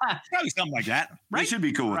probably something like that. Right? They should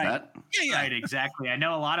be cool with that. Yeah, right, exactly. I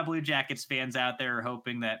know a lot of Blue Jackets fans out there are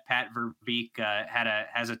hoping that Pat Verbeek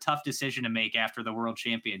has a tough decision to make after the World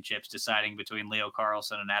Championships, deciding between Leo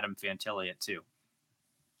Carlsson and Adam Fantilli at 2.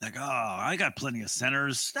 Like, I got plenty of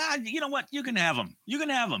centers. You know what? You can have them.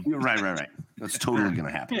 Right. That's totally going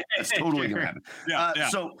to happen. That's totally going to happen. Yeah.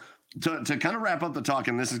 So to kind of wrap up the talk,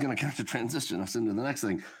 and this is going to kind of transition us into the next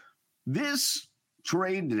thing. This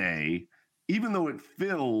trade today, even though it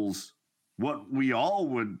fills what we all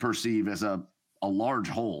would perceive as a large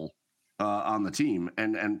hole on the team,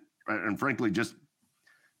 and frankly, just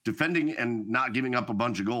defending and not giving up a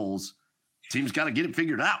bunch of goals, team's got to get it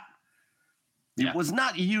figured out. It was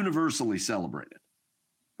not universally celebrated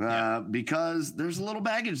because there's a little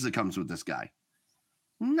baggage that comes with this guy.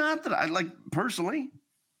 Not that I like personally.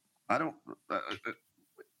 I don't.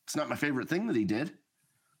 It's not my favorite thing that he did,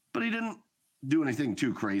 but he didn't do anything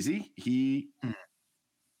too crazy. He,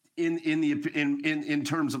 in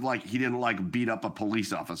terms of like, he didn't like beat up a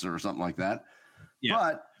police officer or something like that. Yeah.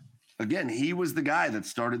 But again, he was the guy that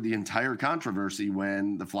started the entire controversy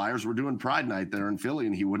when the Flyers were doing Pride Night there in Philly,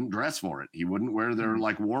 and he wouldn't dress for it. He wouldn't wear their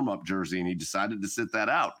like warm-up jersey, and he decided to sit that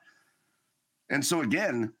out. And so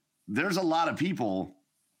again, there's a lot of people.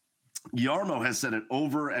 Jarmo has said it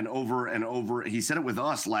over and over and over. He said it with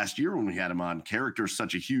us last year when we had him on. Character is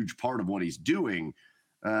such a huge part of what he's doing.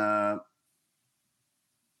 How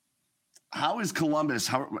is Columbus?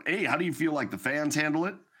 How do you feel like the fans handle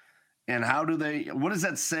it? And what does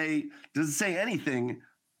that say? Does it say anything,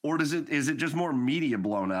 or is it just more media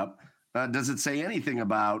blown up? Does it say anything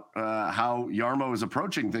about how Jarmo is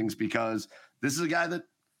approaching things? Because this is a guy that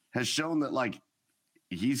has shown that like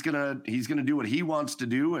he's gonna do what he wants to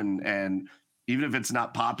do, and even if it's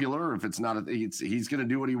not popular, if it's not, he's gonna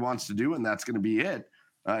do what he wants to do, and that's gonna be it.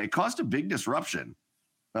 It caused a big disruption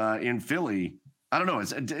in Philly. I don't know.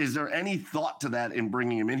 Is there any thought to that in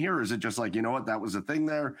bringing him in here, or is it just like, you know what, that was a thing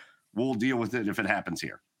there? We'll deal with it if it happens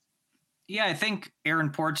here. Yeah, I think Aaron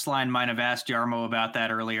Portzline might have asked Jarmo about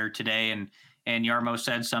that earlier today, and Jarmo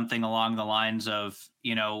said something along the lines of,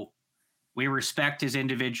 we respect his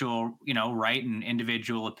individual, right and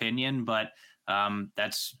individual opinion, but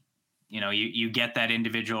that's, you get that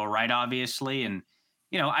individual right, obviously. And,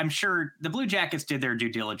 I'm sure the Blue Jackets did their due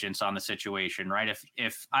diligence on the situation, right?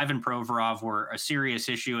 If Ivan Provorov were a serious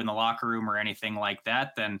issue in the locker room or anything like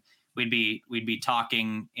that, then we'd be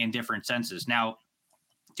talking in different senses. Now,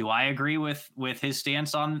 do I agree with his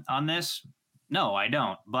stance on this? No, I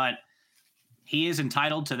don't. But he is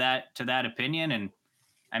entitled to that opinion. And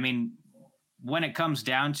I mean, when it comes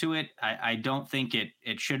down to it, I don't think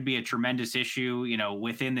it should be a tremendous issue,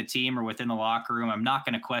 within the team or within the locker room. I'm not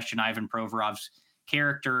going to question Ivan Provorov's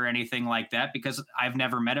character or anything like that, because I've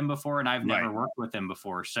never met him before and I've never worked with him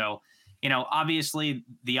before. So obviously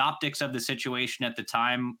the optics of the situation at the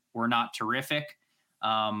time were not terrific.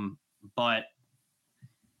 But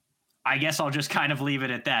I guess I'll just kind of leave it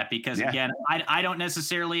at that because, again, I don't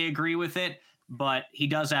necessarily agree with it, but he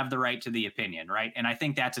does have the right to the opinion, right? And I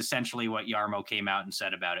think that's essentially what Jarmo came out and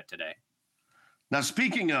said about it today. Now,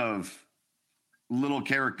 speaking of little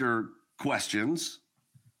character questions,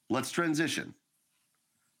 let's transition.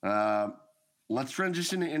 Let's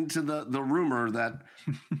transition into the rumor that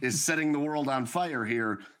is setting the world on fire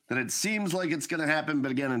here, that it seems like it's going to happen.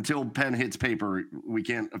 But again, until pen hits paper, we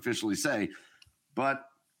can't officially say. But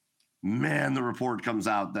man, the report comes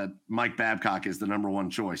out that Mike Babcock is the number one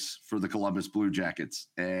choice for the Columbus Blue Jackets.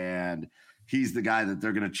 And he's the guy that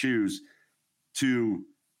they're going to choose to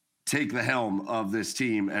take the helm of this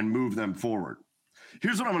team and move them forward.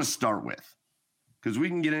 Here's what I'm going to start with, because we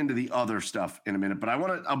can get into the other stuff in a minute, but I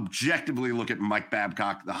want to objectively look at Mike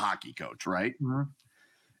Babcock, the hockey coach, right? Mm-hmm.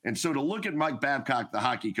 And so to look at Mike Babcock, the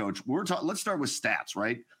hockey coach, let's start with stats,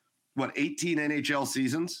 right? 18 NHL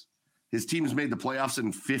seasons? His team's made the playoffs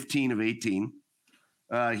in 15 of 18.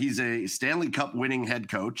 He's a Stanley Cup winning head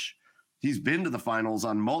coach. He's been to the finals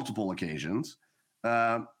on multiple occasions.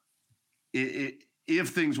 If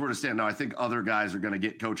things were to stand, now I think other guys are going to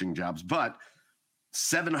get coaching jobs, but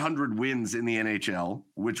 700 wins in the NHL,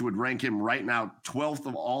 which would rank him right now 12th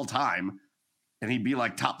of all time, and he'd be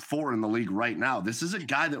like top 4 in the league right now. This is a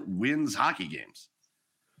guy that wins hockey games.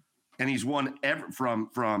 And he's won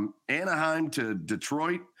from Anaheim to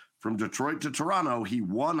Detroit, from Detroit to Toronto, he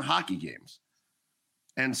won hockey games.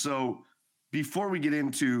 And so before we get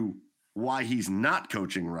into why he's not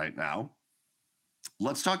coaching right now,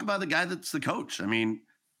 let's talk about the guy that's the coach. I mean,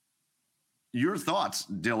 your thoughts,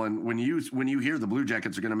 Dylan, when you hear the Blue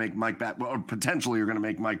Jackets are going to make or potentially are going to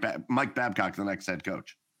make Mike Babcock the next head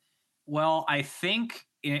coach? Well, I think,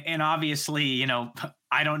 and obviously,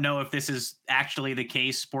 I don't know if this is actually the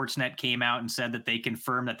case. Sportsnet came out and said that they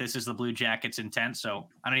confirmed that this is the Blue Jackets' intent. So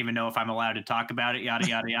I don't even know if I'm allowed to talk about it, yada,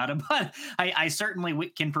 yada, yada. But I certainly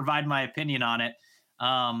can provide my opinion on it.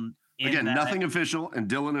 Again, nothing official, and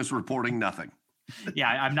Dylan is reporting nothing. Yeah,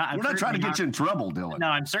 I'm not. We're not trying to get you in trouble, Dylan. No,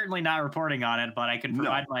 I'm certainly not reporting on it, but I can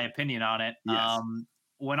provide my opinion on it. Yes.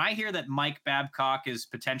 When I hear that Mike Babcock is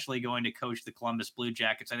potentially going to coach the Columbus Blue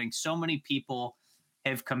Jackets, I think so many people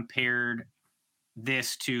have compared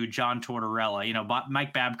this to John Tortorella.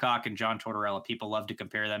 Mike Babcock and John Tortorella, people love to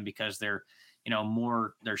compare them because they're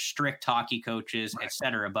strict hockey coaches, right, et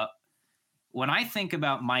cetera. But when I think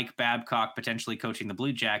about Mike Babcock potentially coaching the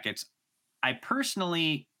Blue Jackets, I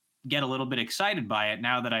personally get a little bit excited by it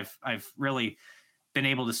now that I've really been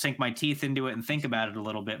able to sink my teeth into it and think about it a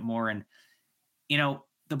little bit more. And,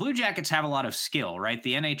 the Blue Jackets have a lot of skill, right?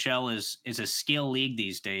 The NHL is a skill league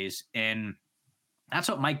these days. And that's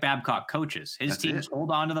what Mike Babcock coaches. His teams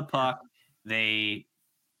hold on to the puck. They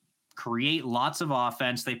create lots of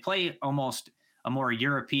offense. They play almost a more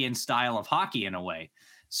European style of hockey in a way.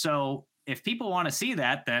 So if people want to see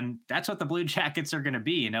that, then that's what the Blue Jackets are going to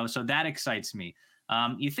be, so that excites me.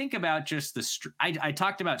 You think about just I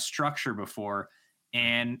talked about structure before,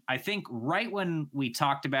 and I think right when we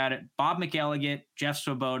talked about it, Bob McElligott, Jeff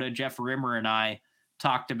Swoboda, Jeff Rimmer, and I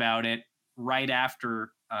talked about it right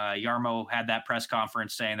after Jarmo had that press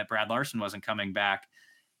conference saying that Brad Larsen wasn't coming back,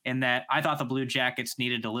 and that I thought the Blue Jackets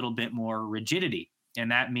needed a little bit more rigidity. And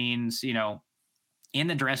that means, in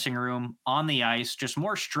the dressing room, on the ice, just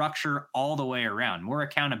more structure all the way around, more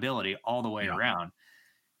accountability all the way around.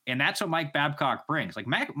 And that's what Mike Babcock brings. Like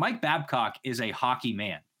Mike Babcock is a hockey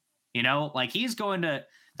man,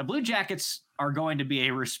 the Blue Jackets are going to be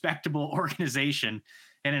a respectable organization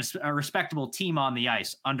and it's a respectable team on the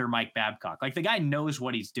ice under Mike Babcock. Like the guy knows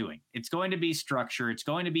what he's doing. It's going to be structure. It's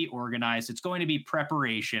going to be organized. It's going to be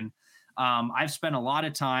preparation. I've spent a lot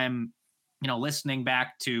of time, listening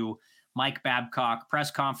back to Mike Babcock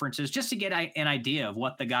press conferences just to get an idea of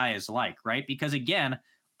what the guy is like, right? Because again,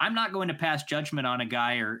 I'm not going to pass judgment on a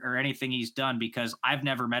guy or anything he's done because I've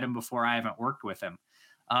never met him before. I haven't worked with him.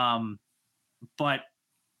 But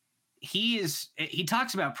he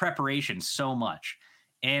talks about preparation so much.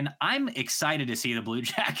 And I'm excited to see the Blue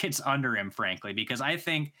Jackets under him, frankly, because I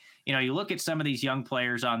think, you look at some of these young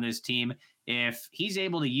players on this team, if he's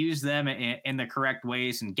able to use them in the correct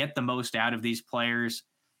ways and get the most out of these players,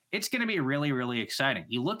 it's going to be really, really exciting.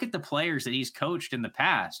 You look at the players that he's coached in the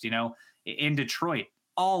past, in Detroit,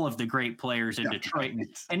 all of the great players in Detroit,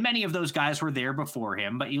 and many of those guys were there before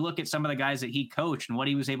him, but you look at some of the guys that he coached and what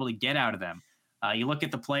he was able to get out of them. You look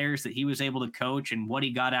at the players that he was able to coach and what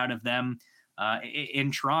he got out of them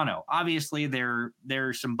in Toronto. Obviously,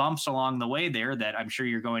 there's some bumps along the way there that I'm sure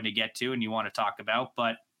you're going to get to and you want to talk about,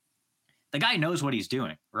 but the guy knows what he's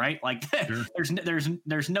doing, right? Like Sure.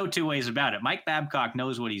 there's no two ways about it. Mike Babcock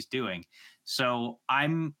knows what he's doing. So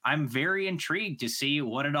I'm very intrigued to see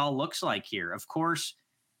what it all looks like here. Of course,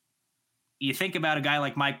 you think about a guy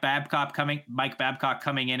like Mike Babcock coming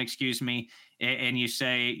in, and you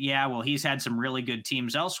say, yeah, well, he's had some really good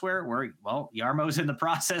teams elsewhere. Where, well, Jarmo's in the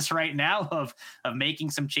process right now of making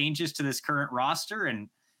some changes to this current roster, and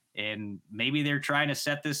maybe they're trying to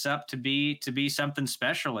set this up to be something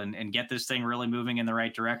special and get this thing really moving in the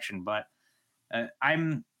right direction. But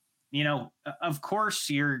of course,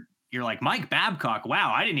 you're like, Mike Babcock.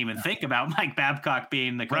 Wow, I didn't even think about Mike Babcock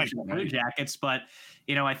being the coach of the Blue Jackets. But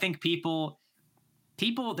I think people,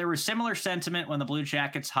 there was similar sentiment when the Blue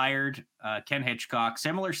Jackets hired Ken Hitchcock,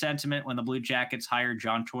 similar sentiment when the Blue Jackets hired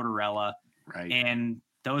John Tortorella. Right. And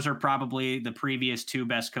those are probably the previous two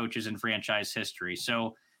best coaches in franchise history.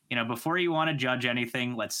 So, before you want to judge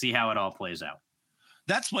anything, let's see how it all plays out.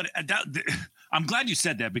 That's what I'm glad you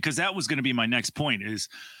said that, because that was going to be my next point. Is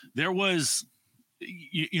there was,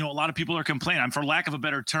 a lot of people are complaining. For lack of a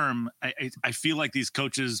better term, I feel like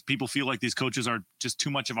people feel like these coaches are just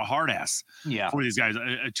too much of a hard ass for these guys.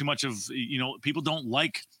 Too much of, people don't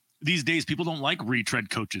like these days. People don't like retread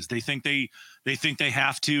coaches. They think they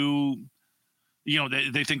have to,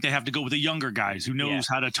 they think they have to go with the younger guys who knows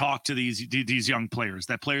how to talk to these young players.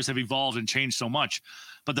 That players have evolved and changed so much.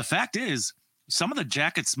 But the fact is, some of the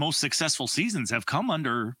Jackets' most successful seasons have come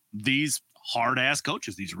under these hard ass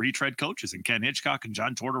coaches, these retread coaches, and Ken Hitchcock and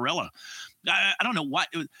John Tortorella. I don't know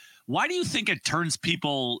why do you think it turns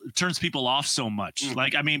people off so much?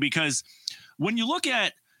 Because when you look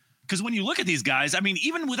at these guys,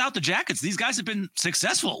 even without the Jackets, these guys have been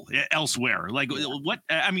successful elsewhere.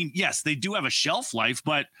 Yes, they do have a shelf life,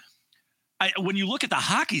 but when you look at the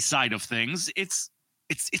hockey side of things, it's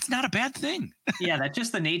not a bad thing. Yeah, that's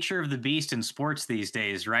just the nature of the beast in sports these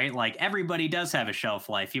days, right? Like, everybody does have a shelf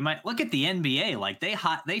life. You might look at the NBA, like they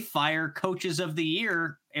fire coaches of the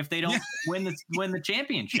year if they don't win the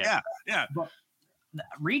championship. Yeah. But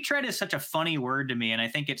retread is such a funny word to me, and I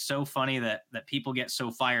think it's so funny that people get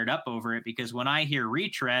so fired up over it, because when I hear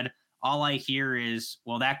retread, all I hear is,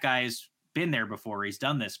 well, that guy's been there before. He's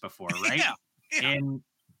done this before, right? Yeah. And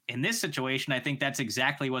in this situation, I think that's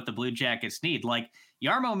exactly what the Blue Jackets need. Like,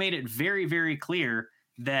 Jarmo made it very, very clear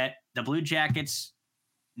that the Blue Jackets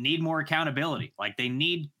need more accountability. Like,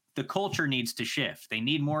 the culture needs to shift. They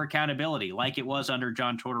need more accountability, like it was under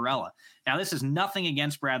John Tortorella. Now, this is nothing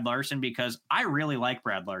against Brad Larson, because I really like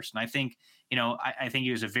Brad Larson. I think, I think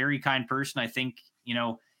he was a very kind person. I think,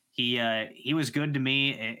 he was good to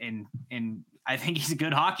me, and I think he's a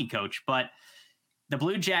good hockey coach. But the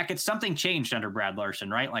Blue Jackets, something changed under Brad Larson,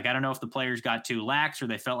 right? Like, I don't know if the players got too lax or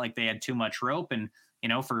they felt like they had too much rope. And,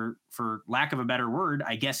 for lack of a better word,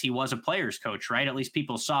 I guess he was a player's coach, right? At least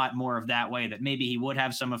people saw it more of that way, that maybe he would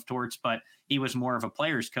have some of Torts, but he was more of a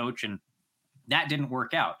player's coach, and that didn't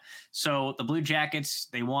work out. So the Blue Jackets,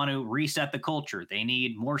 they want to reset the culture. They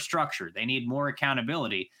need more structure. They need more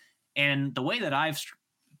accountability. And the way that I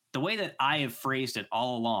have phrased it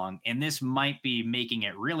all along, and this might be making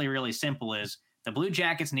it really, really simple, is the Blue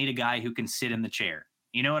Jackets need a guy who can sit in the chair.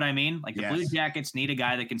 You know what I mean? Like, the Blue Jackets need a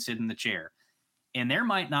guy that can sit in the chair. And there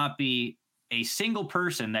might not be a single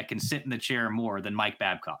person that can sit in the chair more than Mike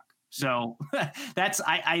Babcock. So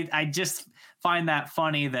I just find that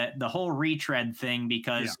funny, that the whole retread thing,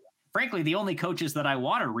 because frankly, the only coaches that I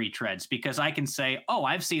want are retreads, because I can say, oh,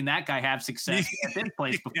 I've seen that guy have success at this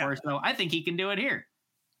place before. So I think he can do it here.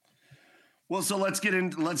 Well, so let's get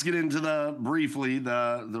into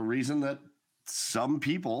the reason that some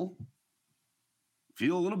people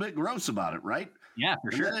feel a little bit gross about it, right? Yeah,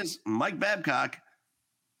 for sure. That is Mike Babcock.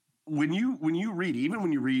 When you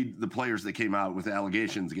read the players that came out with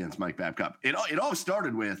allegations against Mike Babcock, it all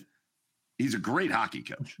started with, he's a great hockey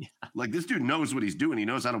coach. Yeah. Like, this dude knows what he's doing. He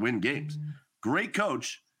knows how to win games. Great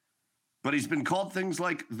coach, but he's been called things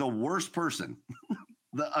like the worst person,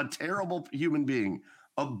 a terrible human being,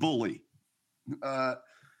 a bully.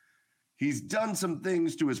 He's done some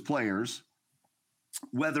things to his players,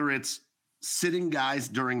 whether it's sitting guys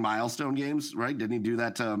during milestone games, right? Didn't he do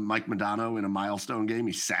that to Mike Modano in a milestone game?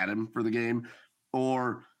 He sat him for the game,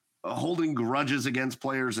 or holding grudges against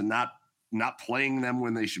players and not playing them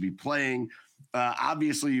when they should be playing.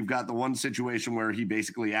 Obviously, you've got the one situation where he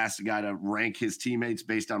basically asked the guy to rank his teammates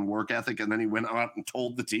based on work ethic, and then he went out and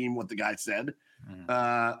told the team what the guy said.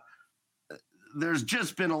 There's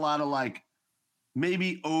just been a lot of, like,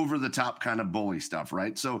 maybe over the top kind of bully stuff,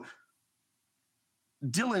 right? So,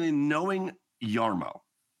 Dylan, in knowing Jarmo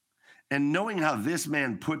and knowing how this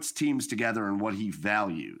man puts teams together and what he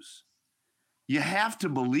values, you have to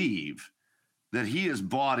believe that he has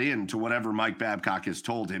bought into whatever Mike Babcock has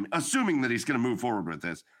told him, assuming that he's going to move forward with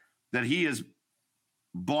this, that he has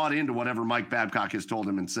bought into whatever Mike Babcock has told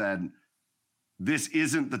him and said, this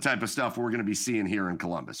isn't the type of stuff we're going to be seeing here in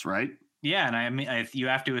Columbus, right? Yeah, and I mean, you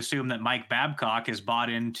have to assume that Mike Babcock has bought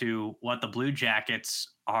into what the Blue Jackets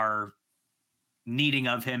are needing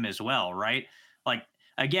of him as well, right? Like,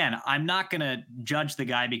 again, I'm not going to judge the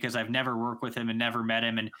guy because I've never worked with him and never met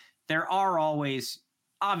him. And there are always,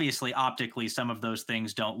 obviously, optically, some of those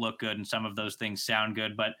things don't look good and some of those things sound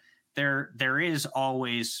good, but there is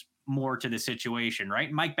always more to the situation,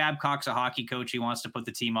 right? Mike Babcock's a hockey coach. He wants to put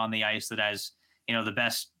the team on the ice that has,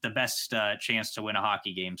 the best chance to win a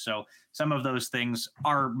hockey game. So some of those things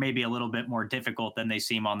are maybe a little bit more difficult than they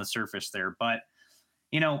seem on the surface there. But,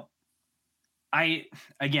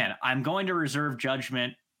 I'm going to reserve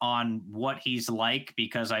judgment on what he's like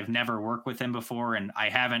because I've never worked with him before. And I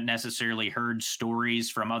haven't necessarily heard stories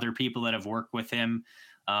from other people that have worked with him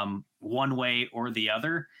one way or the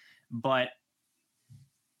other, but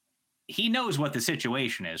he knows what the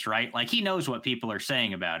situation is, right? Like he knows what people are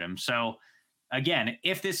saying about him. So again,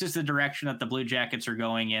 if this is the direction that the Blue Jackets are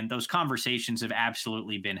going in, those conversations have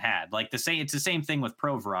absolutely been had. Like it's the same thing with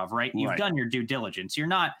Provorov, right? You've done your due diligence.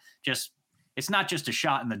 It's not just a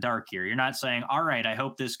shot in the dark here. You're not saying, all right, I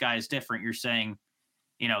hope this guy is different. You're saying,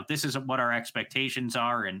 this is what our expectations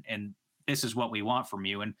are. And this is what we want from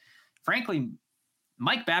you. And frankly,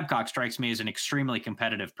 Mike Babcock strikes me as an extremely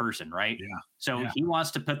competitive person, right? Yeah. So he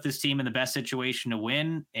wants to put this team in the best situation to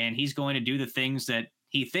win, and he's going to do the things that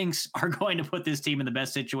he thinks are going to put this team in the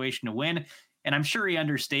best situation to win. And I'm sure he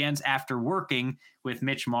understands after working with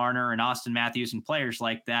Mitch Marner and Austin Matthews and players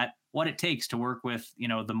like that, what it takes to work with,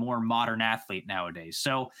 the more modern athlete nowadays.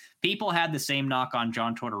 So people had the same knock on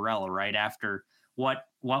John Tortorella right after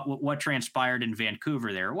what transpired in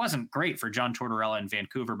Vancouver there. It wasn't great for John Tortorella in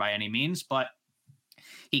Vancouver by any means, but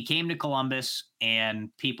he came to Columbus and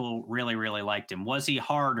people really, really liked him. Was he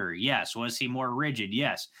harder? Yes. Was he more rigid?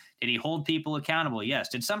 Yes. Did he hold people accountable? Yes.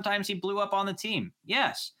 Did sometimes he blew up on the team?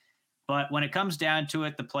 Yes. But when it comes down to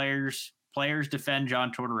it, the players defend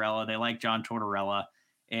John Tortorella. They like John Tortorella.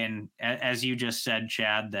 And as you just said,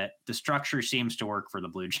 Chad, that the structure seems to work for the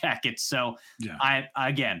Blue Jackets. So I,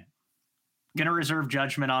 again, going to reserve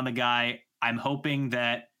judgment on the guy. I'm hoping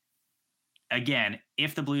that, again,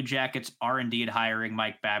 if the Blue Jackets are indeed hiring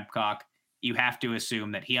Mike Babcock, you have to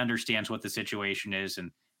assume that he understands what the situation is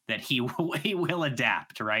and that he will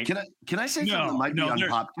adapt, right? Can I say something that might be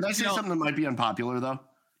unpopular? Can I say something that might be unpopular though?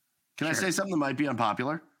 Can I say something that might be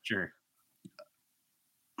unpopular? Sure.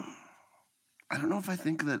 I don't know if I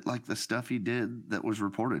think that like the stuff he did that was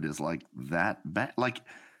reported is like that bad. Like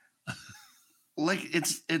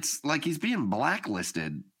it's like he's being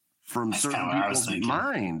blacklisted from certain people's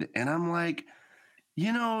mind. And I'm like,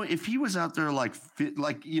 if he was out there like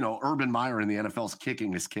Urban Meyer in the NFL's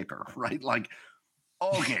kicking his kicker, right? Like,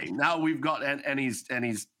 okay, now we've got and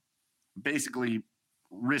he's basically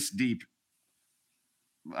wrist deep.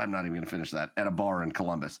 I'm not even going to finish that at a bar in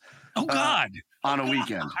Columbus. Oh God. On a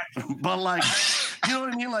weekend. But like, you know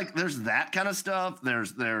what I mean? Like there's that kind of stuff.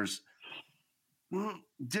 There's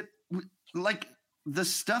like the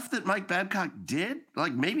stuff that Mike Babcock did,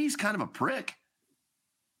 like maybe he's kind of a prick,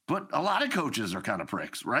 but a lot of coaches are kind of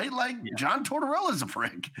pricks, right? Like John Tortorella is a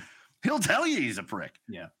prick. He'll tell you he's a prick.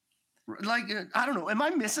 Yeah. Like, I don't know. Am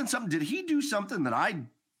I missing something? Did he do something that I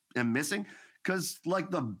am missing? Because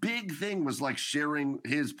like the big thing was like sharing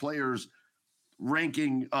his players'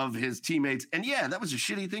 ranking of his teammates. And yeah, that was a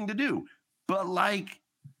shitty thing to do. But like,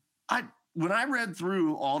 when I read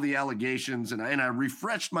through all the allegations and I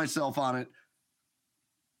refreshed myself on it,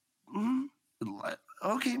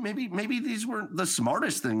 okay, maybe these weren't the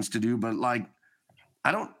smartest things to do, but like,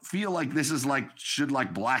 I don't feel like this is like, should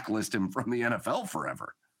like blacklist him from the NFL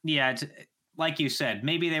forever. Yeah. It's, like you said,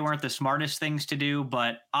 maybe they weren't the smartest things to do,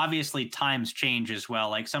 but obviously times change as well.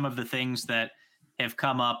 Like some of the things that have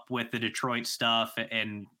come up with the Detroit stuff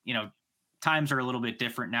and, times are a little bit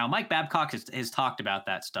different now. Mike Babcock has talked about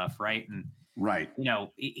that stuff. Right. And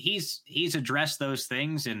he's addressed those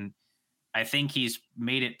things. And I think he's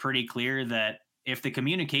made it pretty clear that if the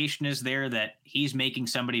communication is there, that he's making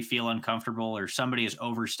somebody feel uncomfortable or somebody has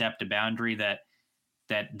overstepped a boundary that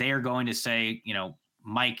they're going to say,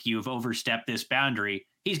 Mike, you've overstepped this boundary.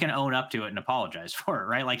 He's going to own up to it and apologize for it,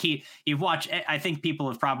 right? Like you've watched, I think people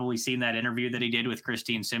have probably seen that interview that he did with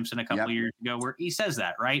Christine Simpson a couple of years ago where he says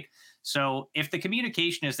that, right? So if the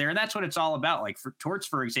communication is there, and that's what it's all about, like Torts,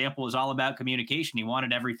 for example, is all about communication. He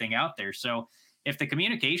wanted everything out there. So if the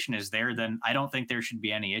communication is there, then I don't think there should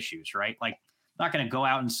be any issues, right? Like I'm not going to go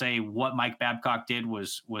out and say what Mike Babcock did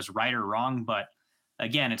was right or wrong, but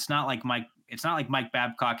again, it's not like it's not like Mike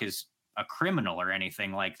Babcock is a criminal or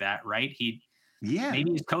anything like that, right?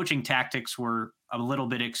 Maybe his coaching tactics were a little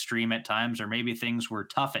bit extreme at times, or maybe things were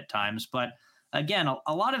tough at times. But again,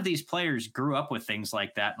 a lot of these players grew up with things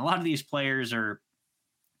like that. And a lot of these players are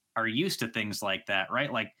used to things like that,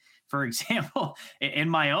 right? Like, for example, in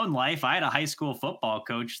my own life, I had a high school football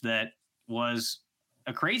coach that was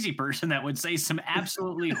a crazy person that would say some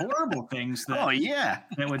absolutely horrible things that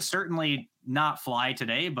would certainly not fly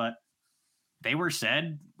today, but they were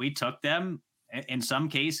said, we took them. In some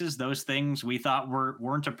cases, those things we thought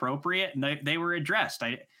weren't appropriate, and they were addressed.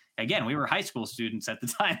 Again, we were high school students at the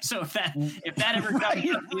time. So if that ever comes up,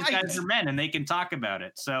 these guys are men and they can talk about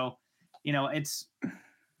it. So,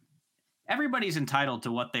 everybody's entitled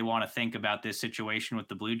to what they want to think about this situation with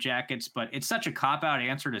the Blue Jackets, but it's such a cop-out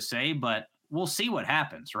answer to say, but we'll see what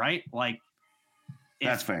happens, right? Like,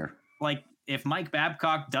 that's fair. Like, if Mike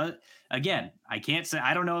Babcock does, again, I can't say,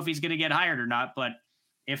 I don't know if he's going to get hired or not, but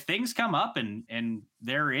if things come up and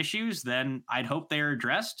there are issues, then I'd hope they're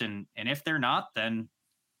addressed. And if they're not, then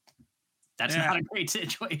that's not a great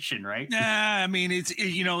situation, right? Yeah, I mean, it's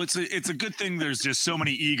a good thing there's just so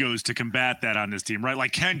many egos to combat that on this team, right?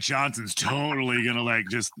 Like Kent Johnson's totally gonna like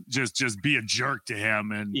just be a jerk to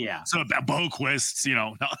him, and so Boquist's,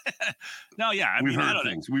 we've heard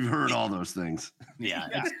things. We've heard all those things.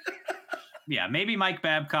 Maybe Mike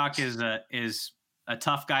Babcock is a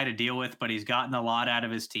tough guy to deal with, but he's gotten a lot out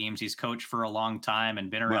of his teams. He's coached for a long time and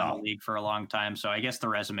been around the league for a long time. So I guess the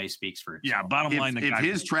resume speaks for itself. Yeah, bottom line, if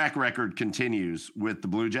his track record continues with the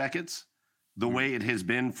Blue Jackets, the way it has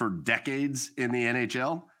been for decades in the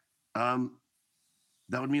NHL,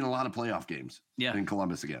 that would mean a lot of playoff games in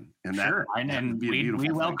Columbus again. And we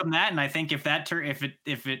welcome that. And I think if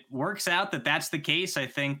it works out that's the case, I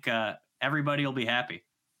think everybody will be happy.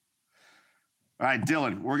 All right,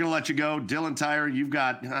 Dylan, we're going to let you go. Dylan Tyre, you've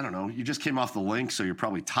got, I don't know, you just came off the link, so you're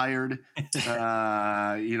probably tired. It's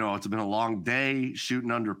been a long day shooting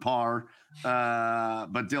under par.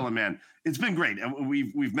 But Dylan, man, it's been great.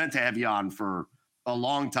 We've meant to have you on for a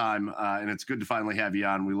long time, and it's good to finally have you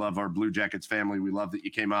on. We love our Blue Jackets family. We love that you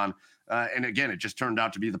came on. And again, it just turned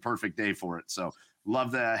out to be the perfect day for it. So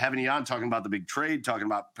love having you on, talking about the big trade, talking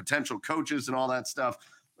about potential coaches and all that stuff.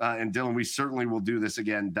 And Dylan, we certainly will do this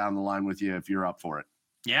again down the line with you if you're up for it.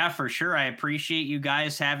 Yeah, for sure. I appreciate you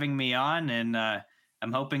guys having me on, and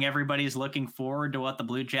I'm hoping everybody's looking forward to what the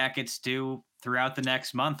Blue Jackets do throughout the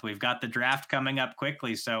next month. We've got the draft coming up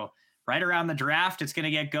quickly, so right around the draft, it's going to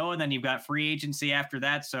get going. Then you've got free agency after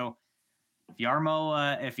that. So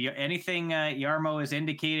if anything Jarmo has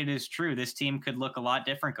indicated is true, this team could look a lot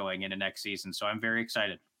different going into next season. So I'm very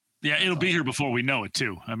excited. Yeah, it'll be here before we know it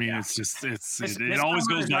too. I mean, it's just it always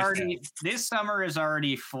goes by. This summer is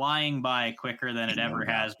already flying by quicker than it ever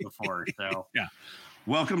has before. So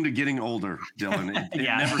welcome to getting older, Dylan. It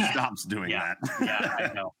never stops doing that. Yeah,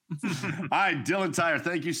 I know. All right, Dylan Tyre,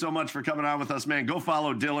 thank you so much for coming on with us, man. Go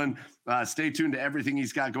follow Dylan. Stay tuned to everything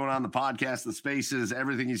he's got going on, the podcast, the spaces,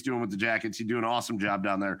 everything he's doing with the Jackets. He's doing an awesome job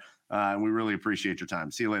down there, and we really appreciate your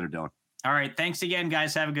time. See you later, Dylan. All right, thanks again,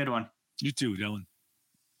 guys. Have a good one. You too, Dylan.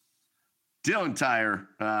 Dylan Tyre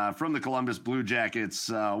from the Columbus Blue Jackets.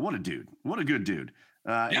 What a dude. What a good dude.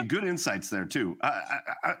 And good insights there, too.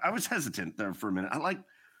 I was hesitant there for a minute. I like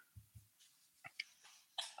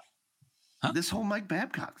this whole Mike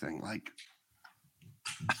Babcock thing. Like,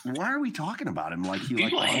 why are we talking about him like he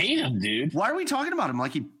people hate him, dude? Why are we talking about him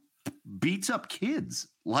like he beats up kids?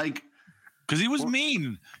 Like, because he was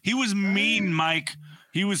mean. He was mean, Mike.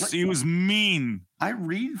 He was mean. I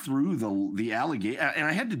read through the allegation, and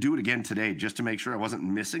I had to do it again today just to make sure I wasn't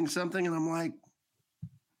missing something. And I'm like,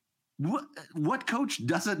 what coach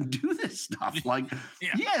doesn't do this stuff? Like,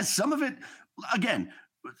 some of it, again,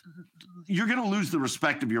 you're going to lose the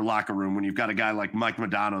respect of your locker room when you've got a guy like Mike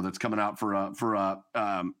Modano that's coming out for a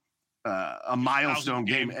milestone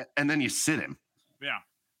game, and then you sit him. Yeah.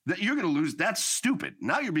 That you're going to lose. That's stupid.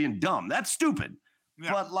 Now you're being dumb. That's stupid.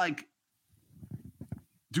 Yeah. But like,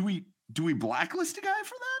 do we blacklist a guy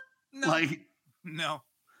for that? No. Like, no.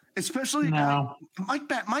 Especially Mike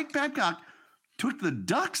Babcock took the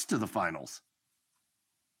Ducks to the finals.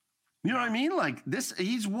 You know what I mean? Like this,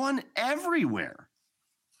 he's won everywhere.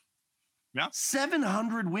 Yeah.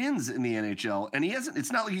 700 wins in the NHL, and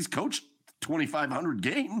it's not like he's coached 2,500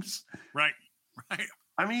 games. Right.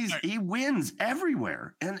 I mean, he wins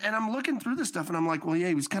everywhere. And I'm looking through this stuff and I'm like, well, yeah,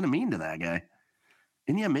 he was kind of mean to that guy.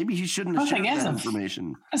 And yeah, maybe he shouldn't have shared that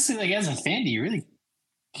information. Honestly, like as a fan, do you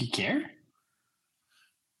care?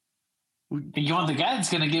 You want the guy that's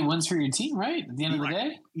going to get wins for your team, right? At the end of the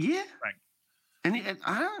day? Yeah. Right. And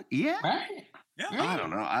Right? Yeah. I don't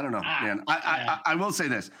know, man. I will say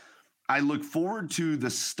this. I look forward to the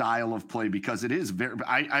style of play because it is very.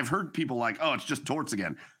 I've heard people like, oh, it's just Torts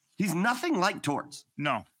again. He's nothing like Torts.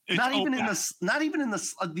 No, not even in the. Not even in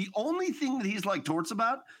the. The only thing that he's like Torts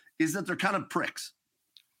about is that they're kind of pricks.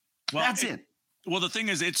 Well, that's it. Well, the thing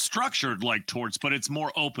is, it's structured like Torts, but it's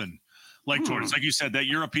more open. Like Torts, like you said, that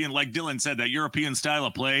European, like Dylan said, that European style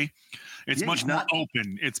of play, it's much more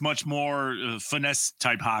open. It's much more finesse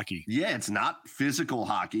type hockey. Yeah, it's not physical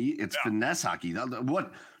hockey. It's finesse hockey.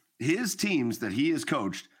 What his teams that he has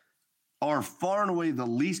coached are far and away the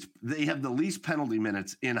least. They have the least penalty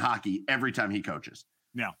minutes in hockey every time he coaches.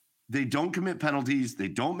 Yeah, they don't commit penalties. They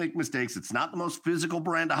don't make mistakes. It's not the most physical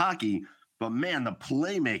brand of hockey, but man, the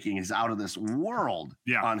playmaking is out of this world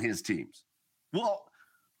on his teams. Well.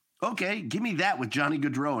 Okay, give me that with Johnny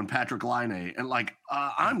Gaudreau and Patrick Laine. And like,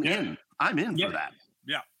 I'm in. I'm in for that.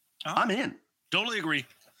 Yeah. I'm in. Totally agree.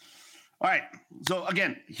 All right. So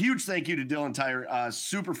again, huge thank you to Dylan Tyre.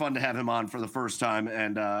 Super fun to have him on for the first time.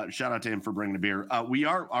 And shout out to him for bringing a beer.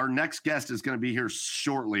 Our next guest is going to be here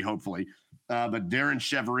shortly, hopefully. But Darren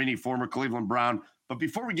Cheverini, former Cleveland Brown. But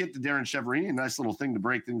before we get to Darren Cheverini, a nice little thing to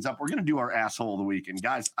break things up. We're going to do our asshole of the week. And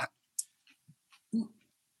guys,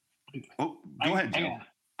 go ahead, Joe.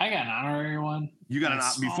 I got an honorary one. You got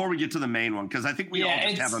before we get to the main one, because I think we all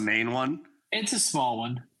just have a main one. It's a small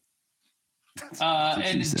one.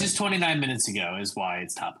 And just 29 minutes ago is why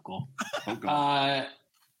it's topical. I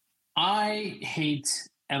hate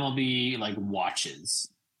MLB like watches,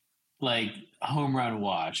 like home run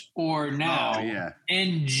watch. Or now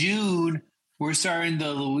in June, we're starting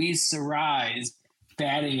the Luis Arraez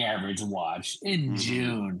batting average watch in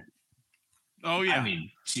June. Oh yeah, I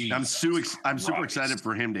mean, geez, I'm super excited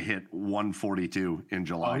for him to hit 142 in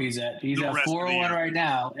July. Oh, he's at 401 right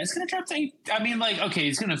now. It's gonna drop to. I mean, like, okay,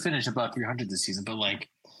 he's gonna finish above 300 this season, but like,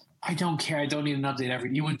 I don't care. I don't need an update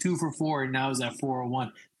every. He went 2 for 4, and now he's at 401.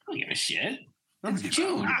 I don't give a shit. It's June. I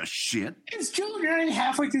don't give a shit. It's June. You're already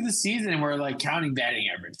halfway through the season, and we're like counting batting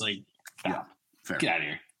average. Like, fair. Get out of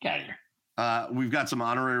here. Get out of here. We've got some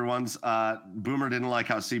honorary ones. Boomer didn't like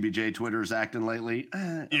how CBJ Twitter's acting lately.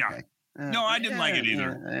 Okay. No, I didn't like it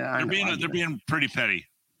either. They're being pretty petty.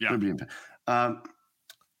 Yeah. They're being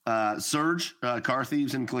Serge, car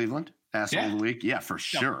thieves in Cleveland. Asshole of the week. Yeah, for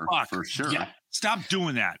sure. For sure. Yeah. Stop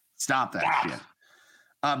doing that. Stop that shit.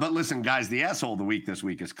 But listen, guys, the asshole of the week this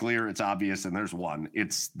week is clear. It's obvious, and there's one.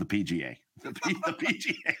 It's the PGA. The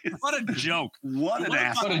PGA. What a joke. What an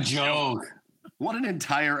asshole. What a joke. What an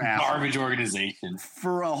entire asshole. Garbage organization.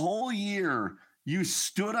 For a whole year, you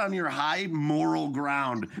stood on your high moral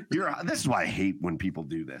ground. This is why I hate when people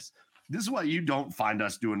do this. This is why you don't find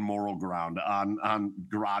us doing moral ground on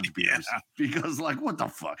garage beers. Because, like, what the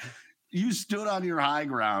fuck? You stood on your high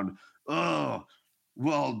ground. Oh,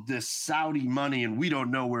 well, this Saudi money, and we don't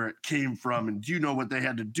know where it came from. And do you know what they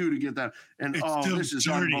had to do to get that? And, this is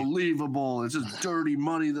dirty. Unbelievable. It's just dirty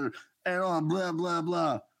money. And blah, blah,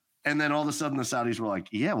 blah. And then all of a sudden the Saudis were like,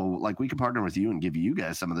 yeah, well, like we can partner with you and give you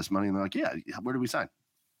guys some of this money. And they're like, yeah, where do we sign?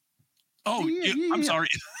 Oh, I'm sorry.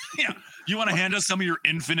 Yeah. You want to hand us some of your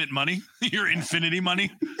infinite money? Your infinity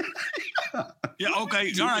money? Yeah.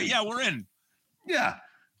 Okay. All right. Yeah, we're in. Yeah.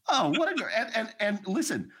 Oh, what and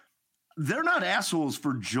listen, they're not assholes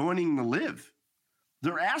for joining the Live.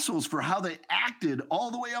 They're assholes for how they acted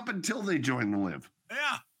all the way up until they joined the Live.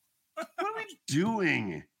 Yeah. What are we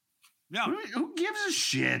doing? Yeah. Who gives a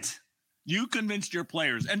shit? You convinced your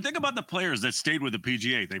players. And think about the players that stayed with the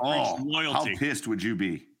PGA. They preached loyalty. How pissed would you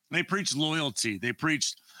be? They preached loyalty. They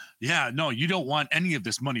preached, no, you don't want any of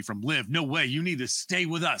this money from Live. No way. You need to stay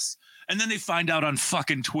with us. And then they find out on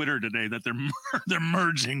fucking Twitter today that they're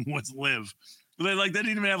merging with Live. They didn't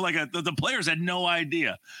even have the players had no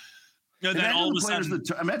idea.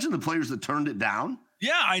 Imagine the players that turned it down.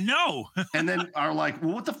 Yeah, I know. And then are like,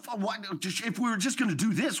 well, what the fuck? If we were just going to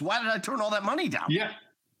do this, why did I turn all that money down? Yeah.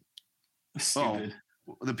 Stupid.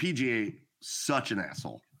 The PGA, such an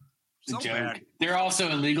asshole. So joke. They're also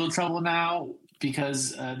in legal trouble now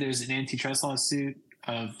because there's an antitrust lawsuit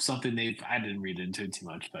of something I didn't read into it too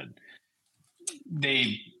much, but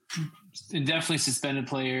they definitely suspended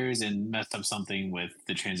players and messed up something with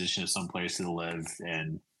the transition of some players to the Live,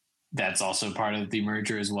 and that's also part of the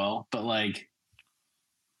merger as well. But like,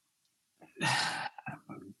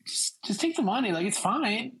 just take the money. Like, it's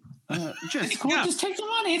fine. It's cool. Just take the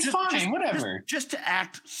money. It's fine. Whatever. Just to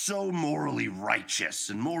act so morally righteous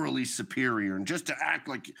and morally superior, and just to act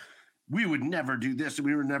like we would never do this and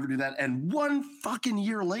we would never do that. And 1 fucking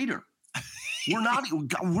year later, we're not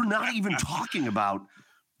even talking about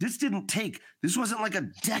this. This wasn't like a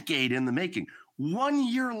decade in the making. 1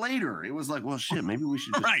 year later, it was like, well, shit, maybe we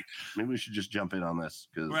should just, maybe we should just jump in on this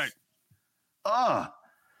because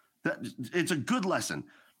It's a good lesson.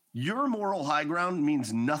 Your moral high ground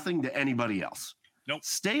means nothing to anybody else. Nope.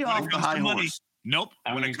 Stay off the high horse. Nope.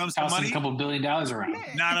 When it comes to money, a couple $1 billion around.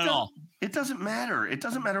 Not at all. It doesn't matter. It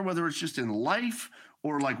doesn't matter whether it's just in life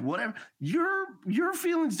or like whatever. Your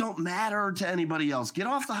feelings don't matter to anybody else. Get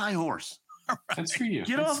off the high horse. That's for you.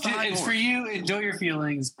 Get off the high horse. It's for you. Enjoy your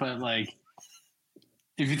feelings, but like,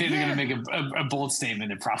 if you think they're going to make a bold statement,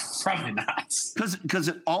 they're probably not. Because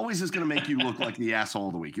it always is going to make you look like the asshole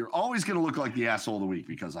of the week. You're always going to look like the asshole of the week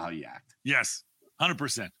because of how you act. Yes.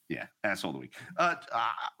 100%. Yeah, asshole of the week.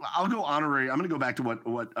 I'll go honorary. I'm going to go back to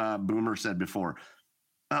what Boomer said before,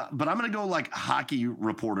 but I'm going to go like hockey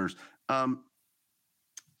reporters.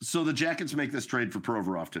 So the Jackets make this trade for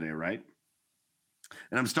Provorov today, right?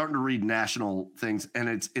 And I'm starting to read national things, and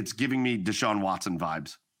it's giving me Deshaun Watson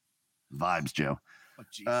vibes. Vibes, Joe.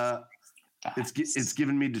 Oh, it's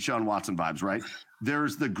giving me Deshaun Watson vibes, right?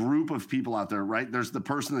 There's the group of people out there, right? There's the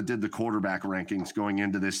person that did the quarterback rankings going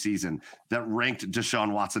into this season that ranked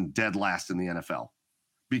Deshaun Watson dead last in the NFL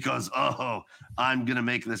because, I'm going to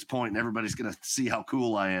make this point and everybody's going to see how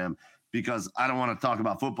cool I am because I don't want to talk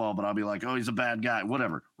about football, but I'll be like, oh, he's a bad guy,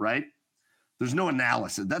 whatever, right? There's no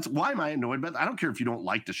analysis. That's why am I annoyed? But I don't care if you don't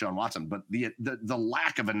like Deshaun Watson, but the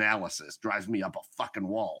lack of analysis drives me up a fucking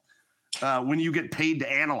wall. When you get paid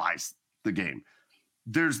to analyze the game,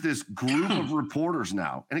 there's this group of reporters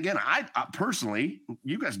now. And again, I personally,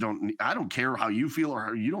 you guys I don't care how you feel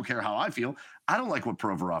or you don't care how I feel. I don't like what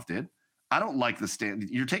Provorov did. I don't like the stand.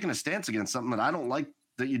 You're taking a stance against something that I don't like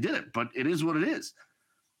that you did it, but it is what it is.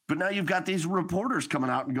 But now you've got these reporters coming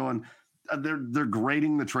out and going, they're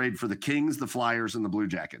grading the trade for the Kings, the Flyers, and the Blue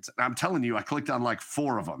Jackets. And I'm telling you, I clicked on like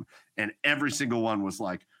 4 of them, and every single one was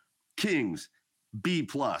like Kings, B+,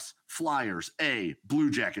 Flyers, A,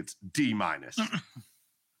 Blue Jackets, D-.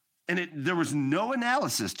 And there was no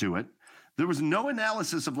analysis to it. There was no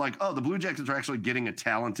analysis of like, oh, the Blue Jackets are actually getting a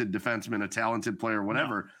talented defenseman, a talented player,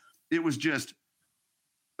 whatever. No. It was just,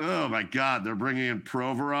 oh my God, they're bringing in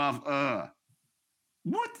Provorov.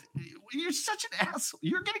 What? You're such an asshole.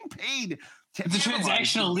 You're getting paid. It's a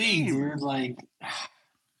transactional league, dude. Like,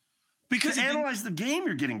 because to analyze the game,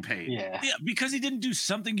 you're getting paid. Yeah, because he didn't do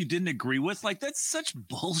something you didn't agree with. Like, that's such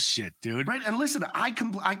bullshit, dude. Right. And listen, I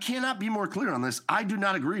cannot be more clear on this. I do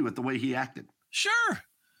not agree with the way he acted. Sure.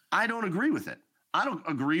 I don't agree with it. I don't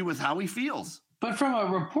agree with how he feels. But from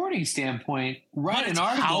a reporting standpoint, write an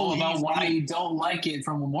article about why you don't like it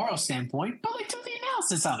from a moral standpoint, but like do the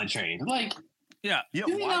analysis on the trade. Like, do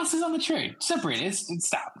the analysis on the trade. Separate it.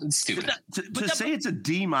 Stop. It's stupid. To say it's a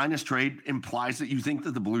D- trade implies that you think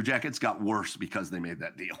that the Blue Jackets got worse because they made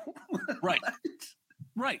that deal. Right.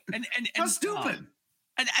 Right. And that's stupid.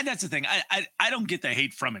 And that's the thing. I don't get the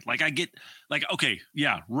hate from it. Like I get like, okay,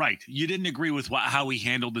 yeah, right. You didn't agree with how he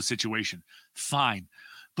handled the situation. Fine.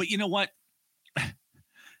 But you know what?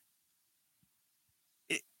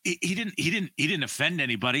 He didn't offend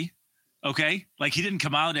anybody. Okay. Like he didn't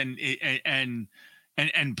come out and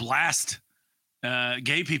blast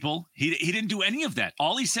gay people. He didn't do any of that.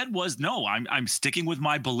 All he said was, no, I'm sticking with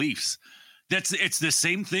my beliefs. It's the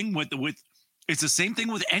same thing with it's the same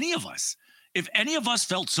thing with any of us. If any of us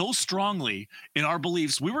felt so strongly in our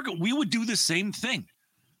beliefs, we would do the same thing.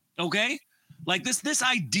 Okay? Like this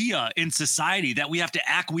idea in society that we have to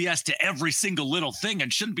acquiesce to every single little thing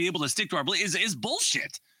and shouldn't be able to stick to our beliefs is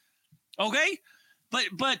bullshit. Okay? But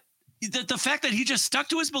the fact that he just stuck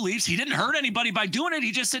to his beliefs, he didn't hurt anybody by doing it.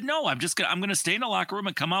 He just said, no, I'm going to stay in the locker room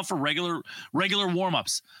and come out for regular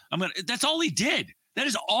warm-ups. That's all he did. That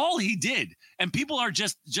is all he did. And people are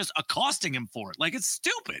just accosting him for it. Like, it's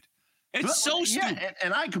stupid. It's so stupid. Yeah,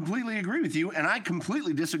 and I completely agree with you, and I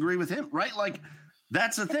completely disagree with him, right? Like,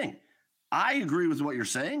 that's the thing. I agree with what you're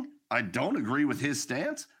saying. I don't agree with his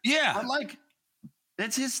stance. Yeah. But, like,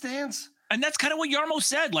 it's his stance. And that's kind of what Yarmo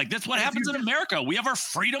said. Like, that's what happens in America. We have our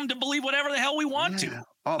freedom to believe whatever the hell we want to.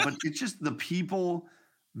 Oh, but it's just the people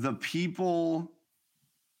that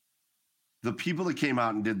came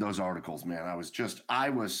out and did those articles, man. I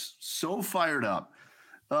was so fired up.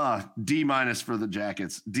 D- for the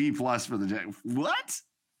Jackets, D+ for the Jackets. What?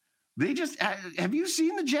 They just have you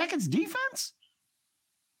seen the Jackets defense?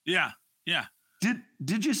 Yeah.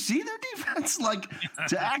 Did you see their defense? Like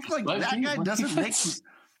to act like that guy doesn't make.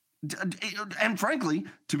 And frankly,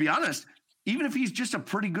 to be honest, even if he's just a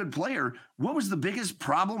pretty good player, what was the biggest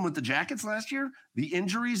problem with the Jackets last year? The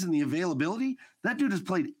injuries and the availability. That dude has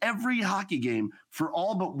played every hockey game for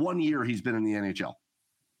all but 1 year he's been in the NHL.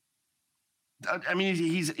 I mean,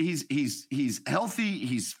 he's healthy,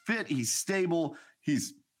 he's fit, he's stable,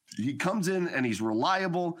 he comes in and he's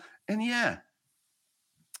reliable. And yeah,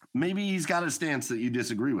 Maybe he's got a stance that you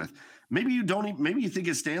disagree with. Maybe you don't. Maybe you think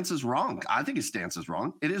his stance is wrong. I think his stance is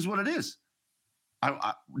wrong. It is what it is.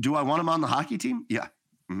 Do I want him on the hockey team? Yeah.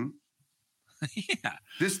 Mm-hmm. Yeah.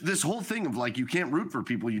 This whole thing of like you can't root for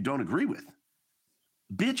people you don't agree with.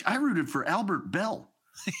 Bitch, I rooted for Albert Bell.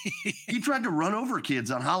 He tried to run over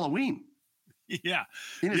kids on Halloween. Yeah.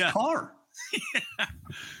 In his car. Yeah.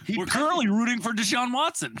 We're currently rooting for Deshaun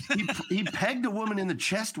Watson. he pegged a woman in the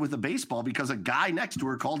chest with a baseball because a guy next to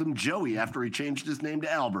her called him Joey after he changed his name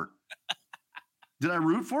to Albert. Did I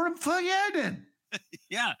root for him? Fuck yeah, I did.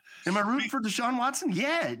 Yeah. Am I rooting for Deshaun Watson?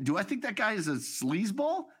 Yeah. Do I think that guy is a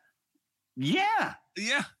sleazeball? Yeah.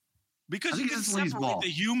 Yeah. Because you can separate the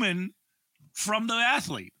human from the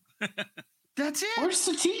athlete. That's it. Or just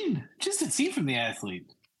a team. Just a team from the athlete.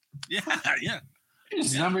 Yeah. Yeah.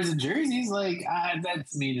 Just numbers and jerseys. Like,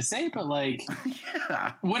 that's mean to say, but like,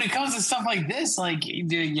 when it comes to stuff like this, like,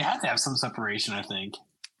 you have to have some separation, I think.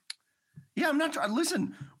 Yeah, I'm not trying.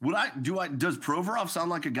 Listen, does Provorov sound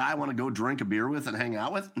like a guy I want to go drink a beer with and hang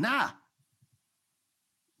out with? Nah.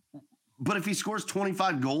 But if he scores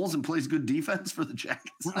 25 goals and plays good defense for the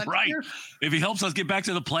Jackets, right? If he helps us get back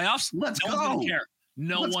to the playoffs, let's go. Gonna care.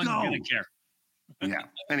 No one's gonna care. Yeah.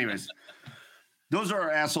 Anyways, those are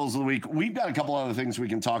our assholes of the week. We've got a couple other things we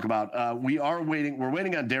can talk about. We're waiting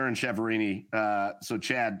on Darren Chiaverini. So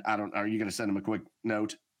Chad, are you going to send him a quick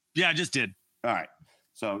note? Yeah, I just did. All right.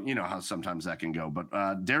 So you know how sometimes that can go. But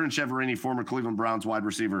Darren Chiaverini, former Cleveland Browns wide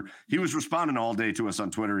receiver, he was responding all day to us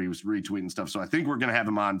on Twitter. He was retweeting stuff. So I think we're going to have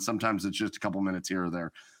him on. Sometimes it's just a couple minutes here or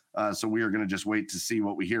there. So we are going to just wait to see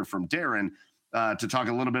what we hear from Darren to talk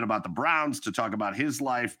a little bit about the Browns, to talk about his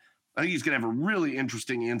life. I think he's going to have a really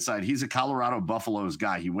interesting insight. He's a Colorado Buffaloes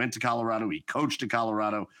guy. He went to Colorado. He coached at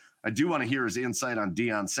Colorado. I do want to hear his insight on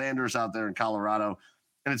Deion Sanders out there in Colorado.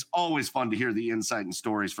 And it's always fun to hear the insight and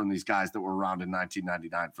stories from these guys that were around in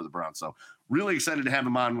 1999 for the Browns. So really excited to have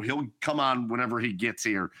him on. He'll come on whenever he gets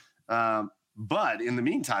here. But in the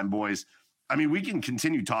meantime, boys, I mean, we can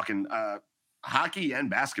continue talking hockey and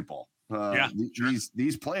basketball.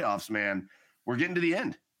 These playoffs, man, we're getting to the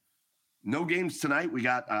end. No games tonight. We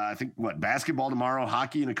got, I think, basketball tomorrow,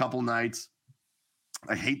 hockey in a couple nights.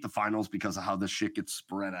 I hate the finals because of how this shit gets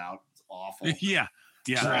spread out. It's awful. Yeah.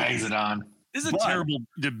 Drags it on. This is a terrible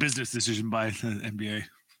business decision by the NBA.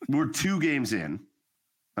 We're 2 games in.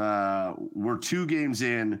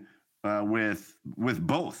 With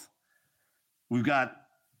both. We've got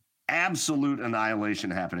absolute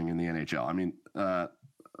annihilation happening in the NHL. I mean,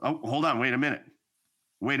 hold on. Wait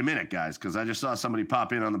a minute, guys, because I just saw somebody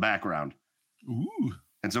pop in on the background. Ooh.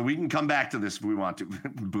 And so we can come back to this if we want to.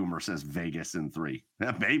 Boomer says Vegas in 3.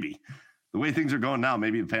 Yeah, maybe. The way things are going now,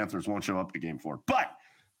 maybe the Panthers won't show up to game 4. But,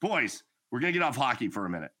 boys, we're going to get off hockey for a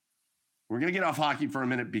minute.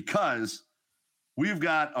 Because we've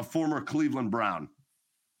got a former Cleveland Brown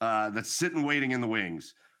that's sitting waiting in the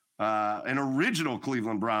wings. An original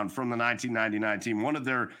Cleveland Brown from the 1999 team, one of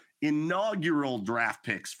their inaugural draft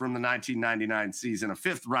picks from the 1999 season, a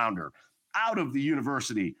 5th rounder out of the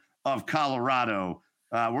University of Colorado.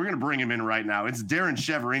 We're going to bring him in right now. It's Darren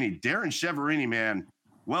Chiaverini. Darren Chiaverini, man,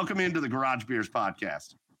 welcome into the Garage Beers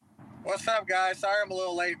podcast. What's up, guys? Sorry I'm a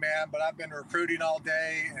little late, man, but I've been recruiting all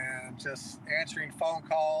day and just answering phone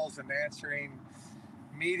calls and answering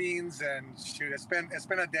meetings, and shoot, it's been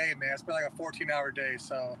a day, man. It's been like a 14-hour day,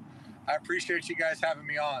 so I appreciate you guys having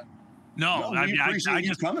me on. No, I appreciate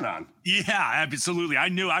you coming on. Yeah, absolutely.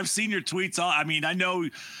 I've seen your tweets. I know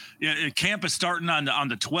camp is starting on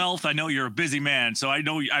the 12th. I know you're a busy man, so I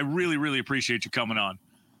really, really appreciate you coming on.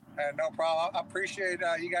 No problem. I appreciate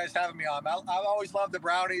you guys having me on. I've always loved the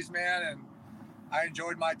Brownies, man, and I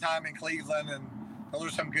enjoyed my time in Cleveland, and those were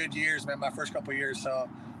some good years, man, my first couple of years. So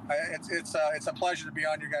it's a pleasure to be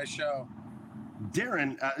on your guys' show.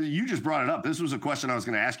 Darren, you just brought it up. This was a question I was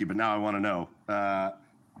going to ask you, but now I want to know.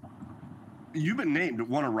 You've been named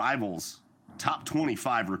one of Rivals' top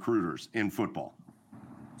 25 recruiters in football.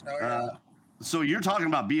 Oh, yeah. So you're talking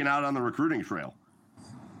about being out on the recruiting trail.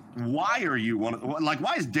 Why are you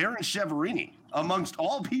why is Darren Chiaverini, amongst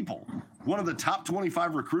all people, one of the top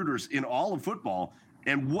 25 recruiters in all of football?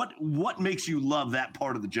 And what makes you love that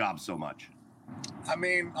part of the job so much? I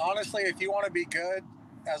mean, honestly, if you want to be good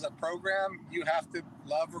as a program, you have to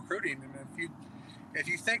love recruiting. And if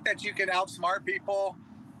you think that you can outsmart people,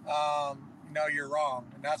 you're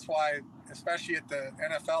wrong. And that's why, especially at the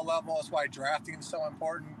NFL level, that's why drafting is so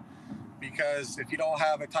important. Because if you don't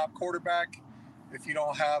have a top quarterback, if you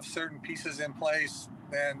don't have certain pieces in place,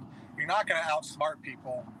 then you're not going to outsmart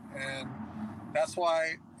people. And that's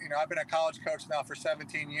why, I've been a college coach now for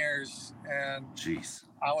 17 years. And jeez,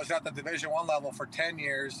 I was at the Division I level for 10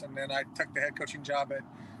 years. And then I took the head coaching job at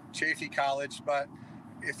Chaffey College. But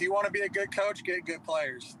if you want to be a good coach, get good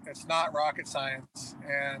players. It's not rocket science.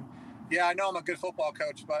 And yeah, I know I'm a good football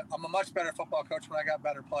coach, but I'm a much better football coach when I got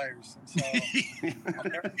better players. And so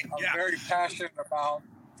I'm very passionate about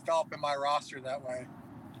developing my roster that way.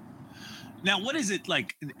 Now, what is it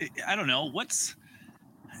like? I don't know.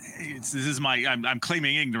 I'm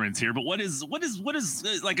claiming ignorance here, but what is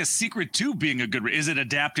like a secret to being a good? Is it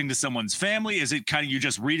adapting to someone's family? Is it kind of you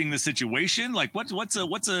just reading the situation? Like what's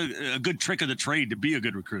a good trick of the trade to be a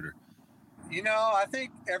good recruiter? I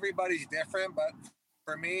think everybody's different, but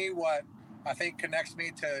for me, what I think connects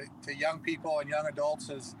me to young people and young adults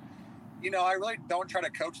is, I really don't try to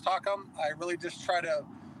coach talk them. I really just try to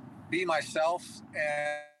be myself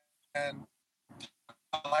and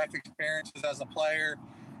life experiences as a player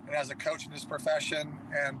and as a coach in this profession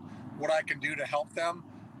and what I can do to help them.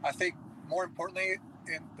 I think more importantly,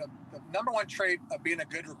 the number one trait of being a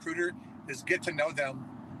good recruiter is get to know them.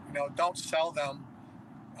 Don't sell them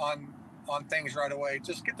on things right away.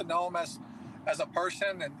 Just get to know them as a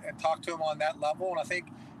person and talk to them on that level. And I think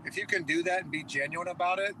if you can do that and be genuine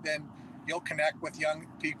about it, then you'll connect with young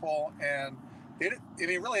people. And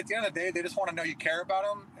really at the end of the day, they just want to know you care about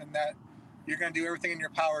them and that you're going to do everything in your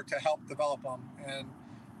power to help develop them. And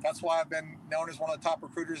that's why I've been known as one of the top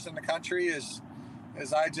recruiters in the country is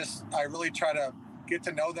I really try to get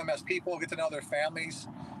to know them as people, get to know their families.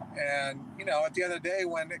 And, at the end of the day,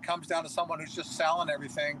 when it comes down to someone who's just selling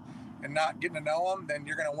everything and not getting to know them, then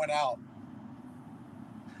you're going to win out.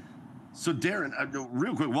 So Darren,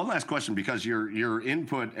 real quick, one last question, because your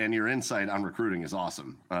input and your insight on recruiting is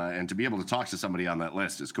awesome. And to be able to talk to somebody on that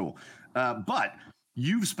list is cool. But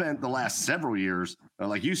you've spent the last several years,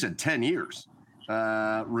 like you said, 10 years,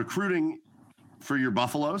 recruiting for your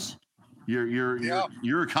Buffaloes,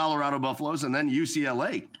 your Colorado Buffaloes, and then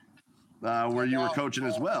UCLA, where you were coaching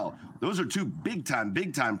as well. Those are two big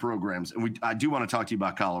time programs. And I do want to talk to you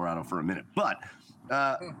about Colorado for a minute. But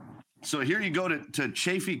so here you go to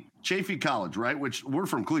Chaffey College, right? Which we're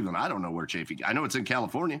from Cleveland. I don't know where Chaffey. I know it's in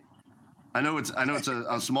California. I know it's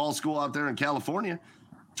a small school out there in California.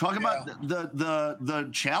 Talk about the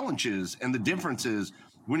challenges and the differences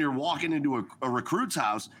when you're walking into a recruit's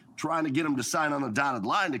house trying to get them to sign on the dotted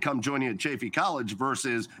line to come join you at Chaffey College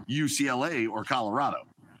versus UCLA or Colorado.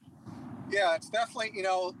 Yeah, it's definitely,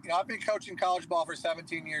 I've been coaching college ball for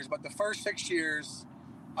 17 years, but the first 6 years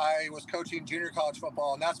I was coaching junior college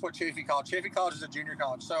football, and that's what Chaffey College. Chaffey College is a junior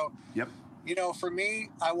college. So, yep. For me,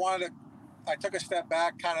 I took a step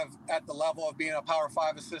back kind of at the level of being a Power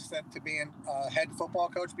 5 assistant to being a head football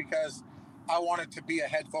coach because I wanted to be a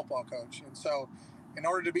head football coach. And so in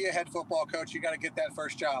order to be a head football coach, you got to get that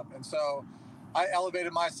first job. And so I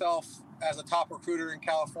elevated myself as a top recruiter in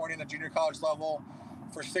California in the junior college level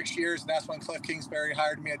for 6 years. And that's when Cliff Kingsbury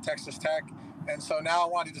hired me at Texas Tech. And so now I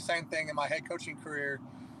want to do the same thing in my head coaching career,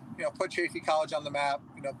 put Chaffey College on the map,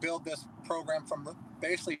 build this program from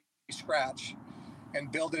basically scratch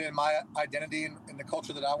and build it in my identity and the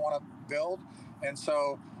culture that I want to build. And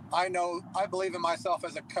so I believe in myself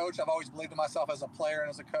as a coach. I've always believed in myself as a player and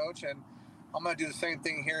as a coach. And I'm going to do the same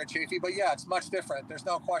thing here at Chaffey. But yeah, it's much different. There's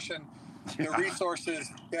no question. The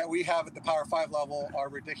resources that we have at the Power 5 level are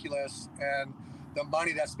ridiculous. And the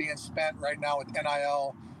money that's being spent right now with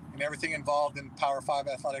NIL and everything involved in Power 5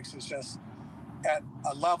 athletics is just at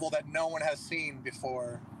a level that no one has seen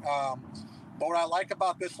before. But what I like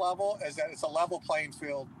about this level is that it's a level playing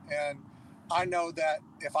field. And I know that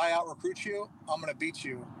if I out-recruit you, I'm going to beat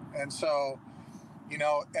you. And so,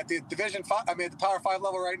 at the Division 5, at the Power 5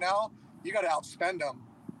 level right now, you got to outspend them.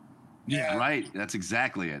 Yeah, right. That's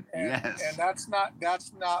exactly it. Yes. And that's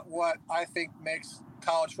not what I think makes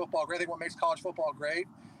college football great. I think what makes college football great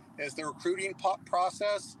is the recruiting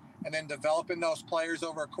process and then developing those players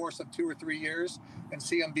over a course of 2 or 3 years and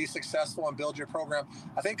see them be successful and build your program.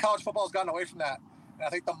 I think college football has gotten away from that. And I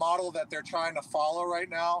think the model that they're trying to follow right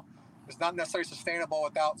now is not necessarily sustainable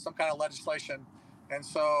without some kind of legislation. And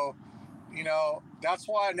so, that's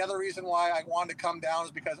why another reason why I wanted to come down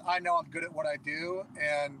is because I know I'm good at what I do.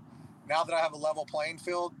 And now that I have a level playing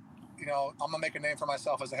field, I'm going to make a name for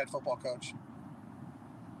myself as a head football coach.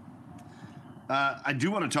 I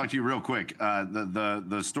do want to talk to you real quick.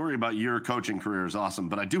 The story about your coaching career is awesome,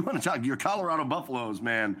 but I do want to talk your Colorado Buffaloes,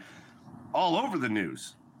 man, all over the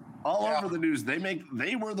news. Over the news.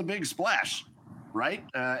 They were the big splash, right?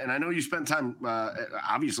 And I know you spent time,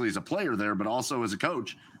 obviously, as a player there, but also as a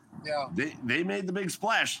coach. Yeah. They made the big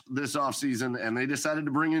splash this offseason, and they decided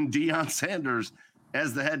to bring in Deion Sanders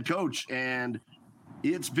as the head coach. And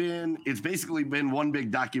it's basically been one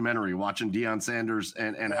big documentary watching Deion Sanders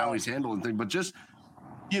and how he's handling things. But just,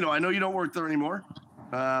 I know you don't work there anymore,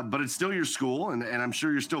 but it's still your school, and I'm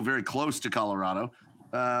sure you're still very close to Colorado.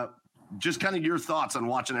 Just kind of your thoughts on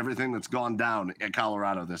watching everything that's gone down at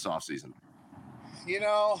Colorado this offseason.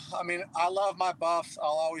 I mean, I love my Buffs. I'll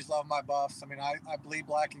always love my Buffs. I mean, I bleed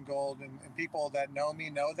black and gold, and people that know me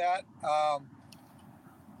know that.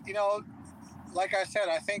 Like I said,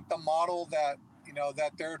 I think the model that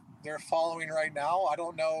that they're following right now, I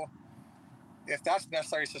don't know if that's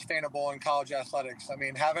necessarily sustainable in college athletics. I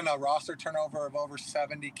mean, having a roster turnover of over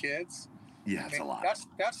 70 kids, it's a lot.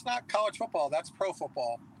 That's not college football. That's pro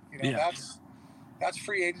football. That's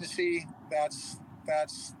free agency. That's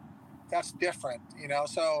different.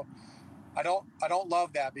 So I don't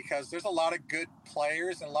love that, because there's a lot of good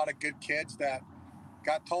players and a lot of good kids that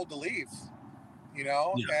got told to leave.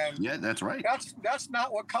 And that's right. That's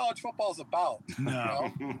not what college football is about.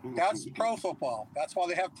 No, that's pro football. That's why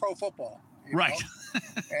they have pro football. Right.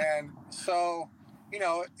 And so,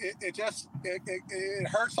 it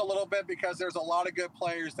hurts a little bit, because there's a lot of good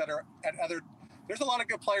players that are there's a lot of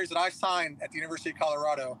good players that I signed at the University of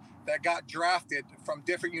Colorado that got drafted from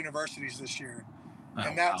different universities this year.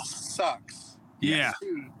 And that sucks. Yeah.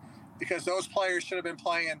 Because those players should have been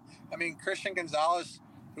playing. I mean, Christian Gonzalez,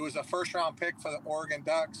 who was a first-round pick for the Oregon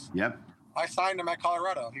Ducks. Yep. I signed him at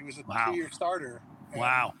Colorado. He was a 2-year starter. And,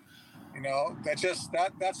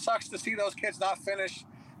 that sucks to see those kids not finish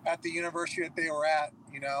at the university that they were at,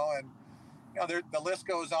 and the list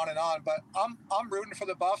goes on and on. But I'm rooting for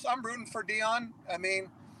the Buffs. I'm rooting for Deion. I mean,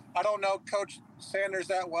 I don't know Coach Sanders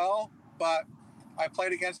that well, but I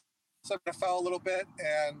played against him in the NFL a little bit,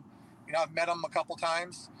 and I've met him a couple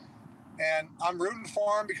times, and I'm rooting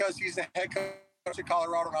for him because he's the head coach of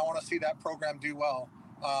Colorado, and I want to see that program do well.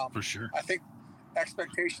 For sure. I think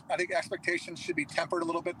expectations should be tempered a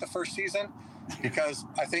little bit the first season, because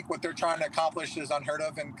I think what they're trying to accomplish is unheard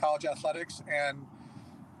of in college athletics. And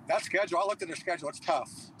that schedule, I looked at their schedule, it's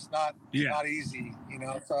tough. It's not easy,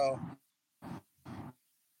 so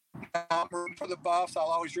I'm rooting for the Buffs. I'll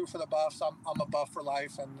always root for the Buffs. I'm a Buff for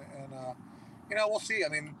life, and we'll see. I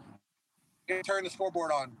mean, turn the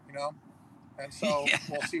scoreboard on, and so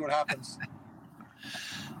we'll see what happens.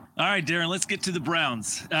 All right, Darren, let's get to the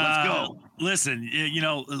Browns. Let's go. Listen,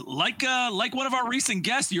 like one of our recent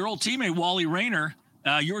guests, your old teammate, Wally Rayner,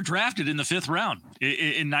 you were drafted in the 5th round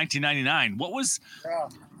in 1999. What was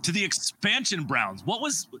to the expansion Browns? What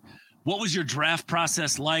was your draft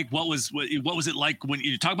process like? What was it like when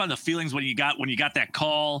you talk about the feelings when you got that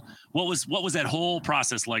call? What was that whole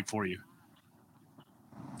process like for you?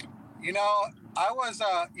 I was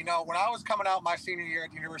when I was coming out my senior year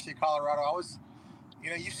at the University of Colorado, I was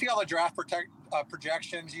you see all the draft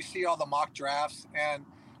projections, you see all the mock drafts, and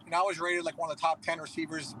I was rated like one of the top 10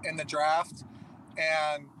 receivers in the draft,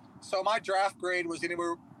 and so my draft grade was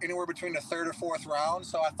anywhere between the 3rd or 4th round.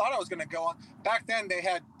 So I thought I was going to go on. Back then they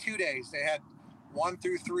had 2 days. They had 1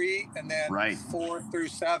 through 3 and then 4 through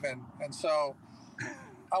 7. And so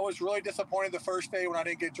I was really disappointed the first day when I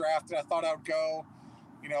didn't get drafted. I thought I would go,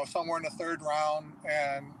 somewhere in the 3rd round,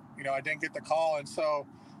 and I didn't get the call. And so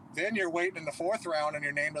then you're waiting in the 4th round and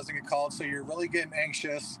your name doesn't get called. So you're really getting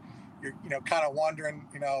anxious. You're, kind of wondering,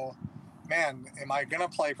 man, am I going to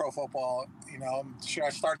play pro football? Should I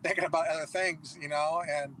start thinking about other things, and,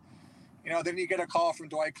 then you get a call from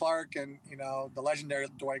Dwight Clark and, the legendary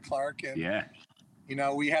Dwight Clark. And,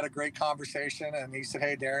 we had a great conversation, and he said,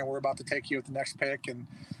 hey, Darren, we're about to take you with the next pick.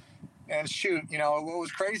 And shoot, what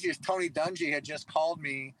was crazy is Tony Dungy had just called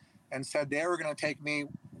me and said they were going to take me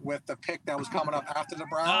with the pick that was coming up after the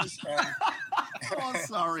Browns. And,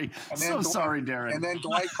 sorry. Sorry, Darren. And then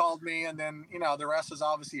Dwight called me, and then, the rest is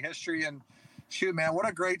obviously history. And shoot, man, what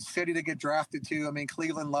a great city to get drafted to. I mean,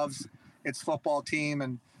 Cleveland loves its football team.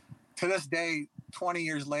 And to this day, 20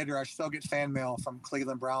 years later, I still get fan mail from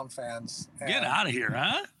Cleveland Brown fans. And, get out of here,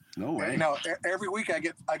 huh? No way. Every week I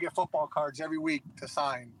get football cards every week to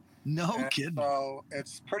sign. No kidding. So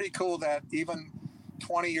it's pretty cool that even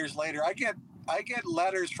 20 years later, I get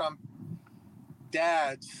letters from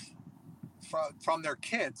dads from their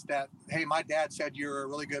kids that, hey, my dad said you're a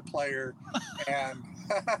really good player. And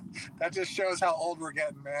that just shows how old we're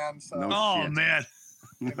getting, man. So, man.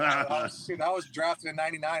 I was drafted in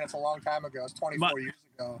 99. It's a long time ago. It's 24 years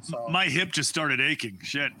ago. So my hip just started aching.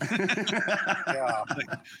 Shit. Yeah.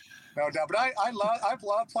 No doubt. But I've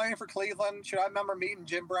loved playing for Cleveland. I remember meeting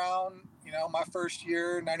Jim Brown, my first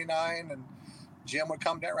year in 99, and Jim would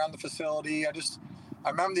come down around the facility. I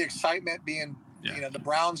remember the excitement being, the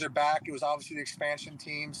Browns are back. It was obviously the expansion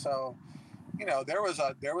team. So, there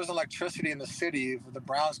was electricity in the city for the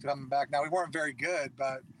Browns coming back. Now, we weren't very good,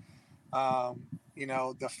 but,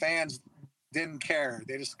 the fans didn't care.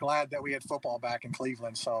 They're just glad that we had football back in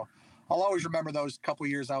Cleveland. So I'll always remember those couple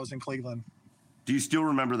years I was in Cleveland. Do you still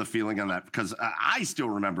remember the feeling on that? Because I still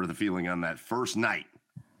remember the feeling on that first night.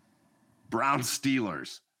 Browns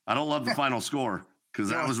Steelers. I don't love the final score because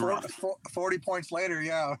that was rough. 40 points later,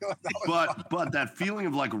 yeah. But that feeling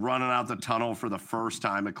of like running out the tunnel for the first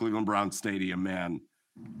time at Cleveland Browns Stadium, man.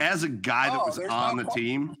 As a guy that was on the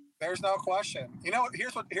team, there's no question. You know,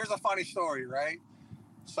 here's a funny story, right?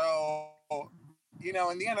 So, you know,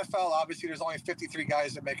 in the NFL, obviously, there's only 53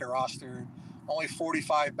 guys that make a roster. Only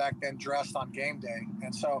 45 back then dressed on game day.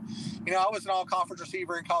 And so, you know, I was an all-conference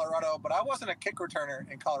receiver in Colorado, but I wasn't a kick returner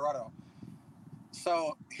in Colorado.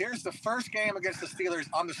 So here's the first game against the Steelers.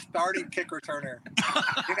 I'm the starting kick returner.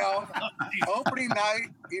 You know, opening night,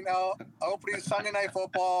 you know, opening Sunday Night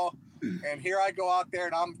Football. And here I go out there,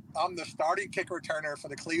 and I'm the starting kick returner for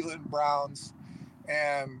the Cleveland Browns.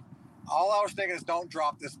 And all I was thinking is, don't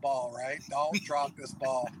drop this ball, right? Don't drop this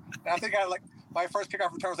ball. And I think my first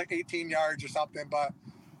kickoff return was like 18 yards or something, but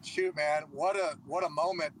shoot, man, what a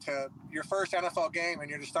moment to your first NFL game, and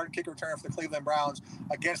you're the starting kick returner for the Cleveland Browns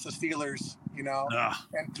against the Steelers, you know?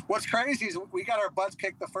 And what's crazy is we got our butts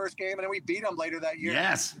kicked the first game, and then we beat them later that year.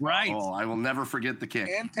 Yes, right. Oh, I will never forget the kick.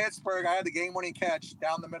 In Pittsburgh, I had the game-winning catch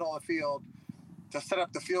down the middle of the field to set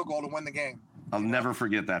up the field goal to win the game. I'll never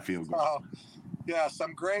forget that field goal. Yeah,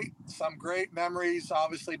 some great memories.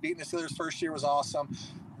 Obviously, beating the Steelers first year was awesome.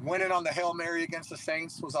 Winning on the Hail Mary against the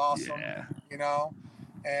Saints was awesome. Yeah. You know,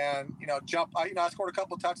 and you know, I scored a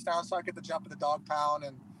couple touchdowns, so I get to jump in the dog pound,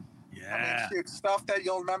 and I mean, it's stuff that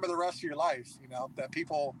you'll remember the rest of your life. You know, that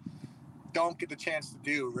people don't get the chance to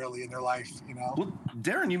do really in their life. You know. Well,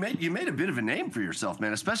 Darren, you made a bit of a name for yourself,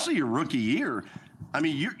 man. Especially your rookie year. I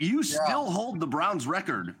mean, you still hold the Browns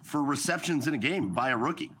record for receptions in a game by a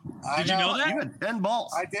rookie. Did you know that? You had 10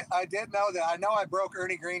 balls. I did know that. I know I broke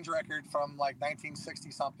Ernie Green's record from like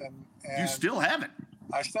 1960 something. You still have it.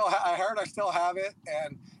 I heard I still have it.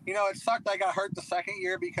 And, you know, it sucked I got hurt the second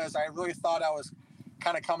year because I really thought I was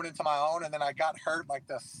kind of coming into my own. And then I got hurt like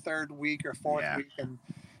the third week or fourth week. And,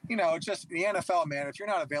 you know, it's just the NFL, man, if you're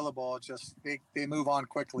not available, it's just they move on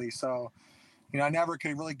quickly. So, you know, I never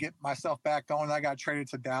could really get myself back going. I got traded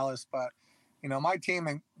to Dallas, but, you know, my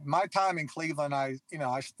time in Cleveland, I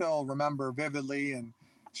still remember vividly, and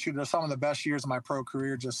shoot, they're some of the best years of my pro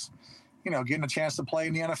career. Just, you know, getting a chance to play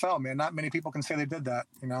in the NFL, man. Not many people can say they did that,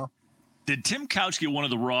 you know. Did Tim Couch get one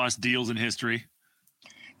of the rawest deals in history?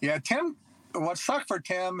 Yeah, Tim. What sucked for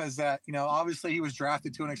Tim is that, you know, obviously he was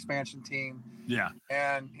drafted to an expansion team. Yeah.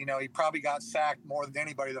 And, you know, he probably got sacked more than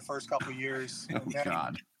anybody the first couple of years.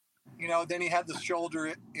 God. You know, then he had the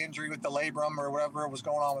shoulder injury with the labrum or whatever was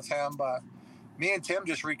going on with him. But me and Tim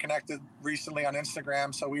just reconnected recently on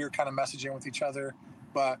Instagram, so we were kind of messaging with each other.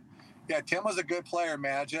 But, yeah, Tim was a good player,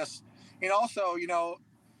 man. And also, you know,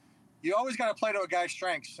 you always got to play to a guy's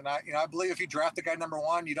strengths. And, I believe if you draft a guy number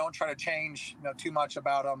one, you don't try to change, you know, too much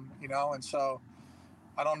about him, you know. And so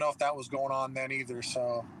I don't know if that was going on then either.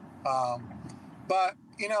 So, but,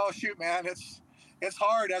 you know, shoot, man, it's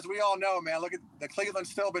hard, as we all know, man. Look at the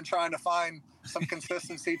Cleveland's still been trying to find some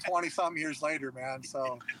consistency 20-something years later, man.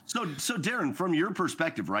 So Darren, from your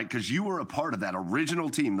perspective, right, because you were a part of that original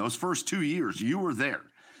team, those first 2 years, you were there.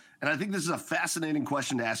 And I think this is a fascinating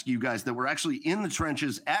question to ask you guys that were actually in the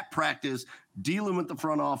trenches at practice, dealing with the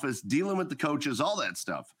front office, dealing with the coaches, all that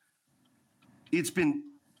stuff.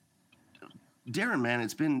 Darren, man,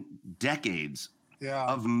 it's been decades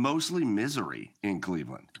of mostly misery in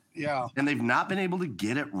Cleveland. Yeah. And they've not been able to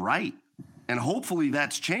get it right. And hopefully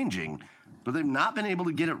that's changing, but they've not been able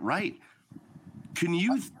to get it right. Can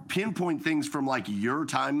you pinpoint things from like your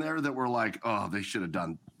time there that were like, oh, they should have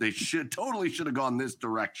gone this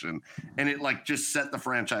direction, and it like just set the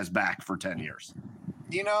franchise back for 10 years?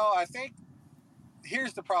 You know, I think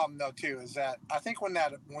here's the problem though too, is that I think when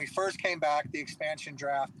we first came back, the expansion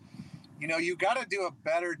draft, you know, you got to do a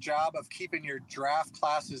better job of keeping your draft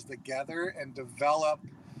classes together and develop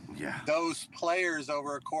those players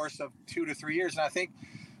over a course of 2 to 3 years. And I think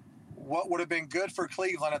what would have been good for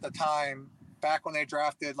Cleveland at the time, back when they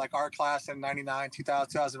drafted like our class in 99,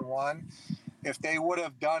 2000, 2001, if they would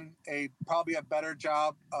have done probably a better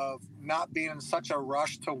job of not being in such a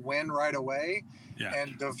rush to win right away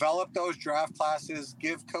and develop those draft classes,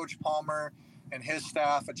 give Coach Palmer and his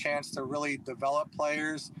staff a chance to really develop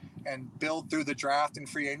players and build through the draft and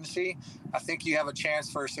free agency, I think you have a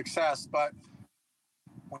chance for success. But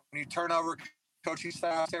when you turn over coaching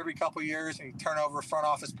staffs every couple of years, and you turn over front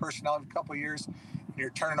office personnel every couple of years, and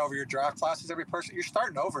you're turning over your draft classes every person, you're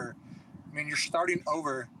starting over. I mean, you're starting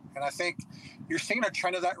over. And I think you're seeing a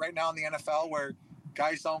trend of that right now in the NFL, where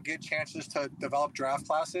guys don't get chances to develop draft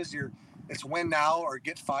classes. It's win now or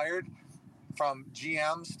get fired. from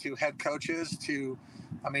GMs to head coaches to,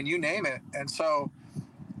 I mean, you name it. And so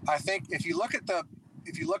I think if you look at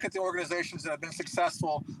the organizations that have been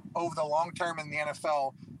successful over the long term in the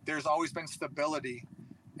NFL, there's always been stability,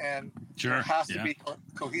 and there has to be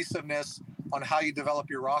cohesiveness on how you develop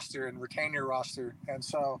your roster and retain your roster. And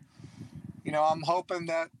so, I'm hoping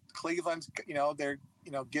that Cleveland's, they're,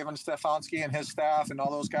 giving Stefanski and his staff and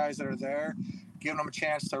all those guys that are there, giving them a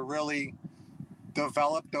chance to really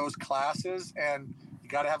develop those classes. And you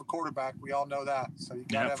got to have a quarterback. We all know that. So you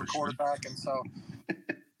got to have a quarterback. Sure. And so,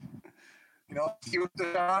 see what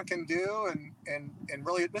Deshaun can do. And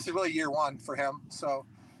really, this is really year one for him. So,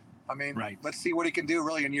 I mean, let's see what he can do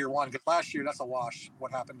really in year one. Because last year, that's a wash,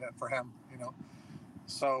 what happened for him,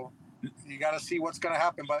 So you got to see what's going to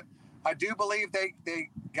happen. But I do believe they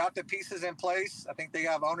got the pieces in place. I think they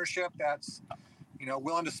have ownership that's,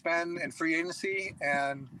 willing to spend in free agency.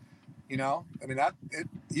 And, if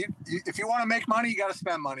you want to make money, you got to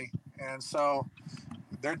spend money. And so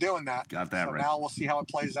they're doing that. Got that so right. Now we'll see how it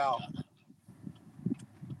plays out.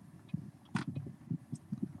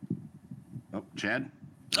 Oh, Chad?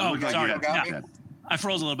 Oh, sorry. Chad. I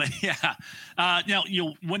froze a little bit.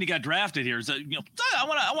 Yeah. When you got drafted here, so, I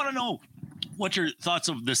want to know what your thoughts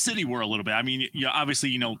of the city were a little bit. I mean, obviously,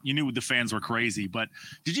 you knew the fans were crazy, but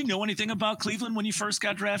did you know anything about Cleveland when you first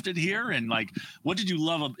got drafted here? And what did you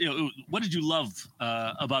love? What did you love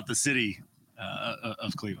about the city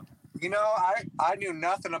of Cleveland? I knew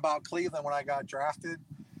nothing about Cleveland when I got drafted,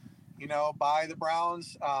 by the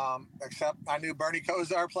Browns, except I knew Bernie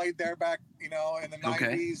Kosar played there back, in the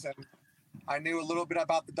 90s. And I knew a little bit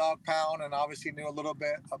about the Dog Pound, and obviously knew a little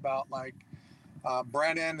bit about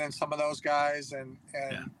Brennan and some of those guys.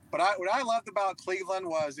 But what I loved about Cleveland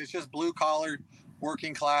was it's just blue collar,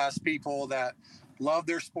 working class people that love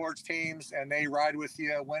their sports teams, and they ride with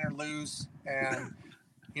you, win or lose. And,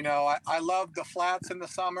 I loved the flats in the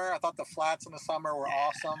summer. I thought the flats in the summer were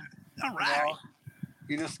awesome. All right.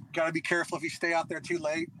 You just got to be careful if you stay out there too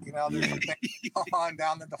late. There's some things on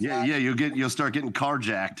down at the flats. Yeah, you'll start getting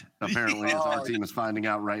carjacked, apparently, as our team is finding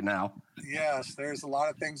out right now. Yes, there's a lot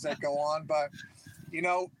of things that go on, but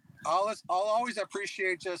I'll always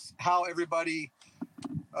appreciate just how everybody,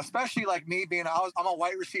 especially like me being, I'm a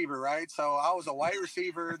white receiver, right? So I was a white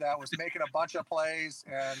receiver that was making a bunch of plays,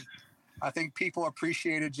 and I think people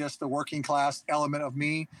appreciated just the working class element of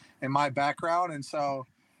me and my background. And so,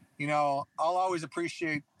 I'll always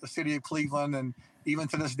appreciate the city of Cleveland, and even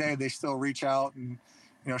to this day, they still reach out and,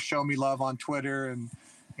 show me love on Twitter and,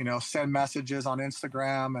 send messages on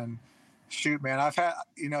Instagram. And shoot, man, I've had,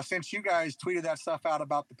 since you guys tweeted that stuff out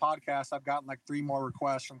about the podcast, I've gotten 3 more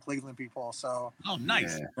requests from Cleveland people. So, oh,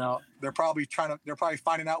 nice. They're probably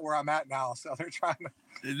finding out where I'm at now. So they're trying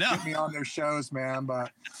to get me on their shows, man.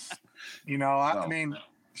 But, I mean,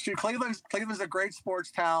 shoot, Cleveland's a great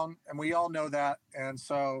sports town, and we all know that. And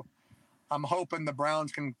so I'm hoping the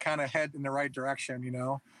Browns can kind of head in the right direction.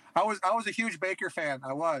 I was a huge Baker fan.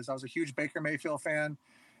 I was a huge Baker Mayfield fan,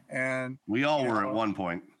 and we all were at one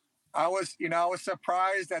point. I was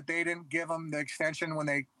surprised that they didn't give him the extension when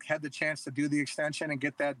they had the chance to do the extension and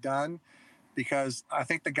get that done, because I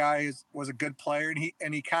think the guy was a good player,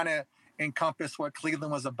 and he kind of encompassed what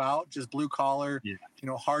Cleveland was about, just blue collar,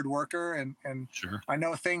 hard worker. And sure. I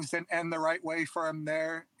know things didn't end the right way for him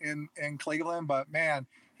there in Cleveland, but man,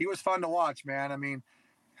 he was fun to watch, man. I mean,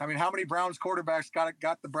 how many Browns quarterbacks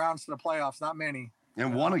got the Browns to the playoffs? Not many.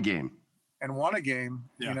 And won a game.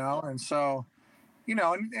 Yeah. And so,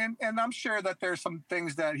 and I'm sure that there's some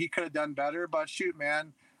things that he could have done better, but shoot,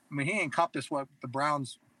 man, I mean, he encompassed what the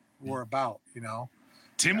Browns were about,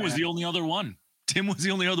 Tim was the only other one. Tim was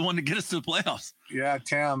the only other one to get us to the playoffs. Yeah,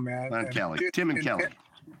 Tim, man. Not Kelly. Tim and Kelly.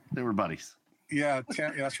 They were buddies. Yeah,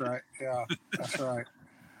 Tim. That's right. Yeah, that's right.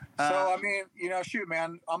 So, I mean, shoot,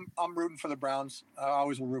 man, I'm rooting for the Browns. I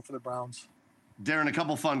always will root for the Browns. Darren, a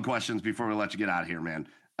couple fun questions before we let you get out of here, man.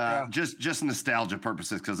 Just nostalgia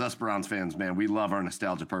purposes, because us Browns fans, man, we love our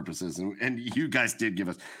nostalgia purposes. And you guys did give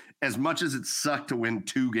us, as much as it sucked to win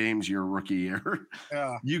 2 games your rookie year,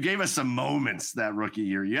 you gave us some moments that rookie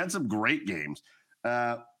year. You had some great games.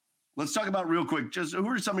 Let's talk about real quick, just who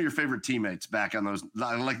are some of your favorite teammates back on those,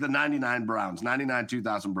 like the 99 Browns, 99,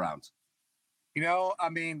 2000 Browns? I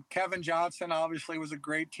mean, Kevin Johnson obviously was a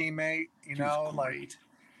great teammate,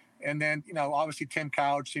 and then, obviously Tim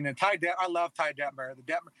Couch, Ty I love Ty Detmer.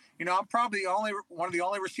 I'm probably one of the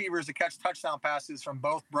only receivers to catch touchdown passes from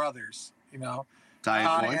both brothers, Ty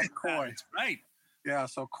and Coy. That's right. Yeah.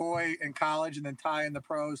 So Coy in college and then Ty in the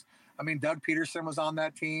pros. I mean, Doug Peterson was on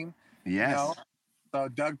that team. Yes. So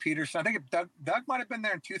Doug Peterson, I think Doug might have been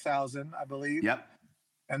there in 2000, I believe. Yep.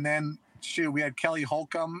 And then, we had Kelly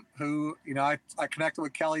Holcomb, who, I connected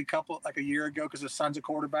with Kelly a year ago because his son's a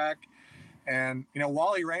quarterback. And,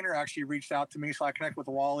 Wally Rayner actually reached out to me, so I connected with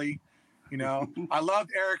Wally. I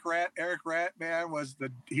loved Eric Rett. Eric Rett, man,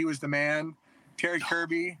 he was the man. Terry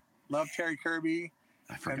Kirby, loved Terry Kirby.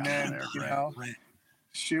 I forgot. And then,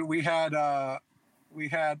 we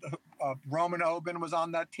had Roman Oben was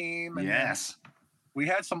on that team. And yes. We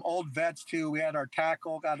had some old vets too. We had our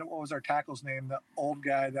tackle. God, what was our tackle's name? The old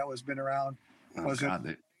guy that was been around. No,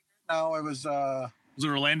 it was. Was it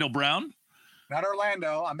Orlando Brown? Not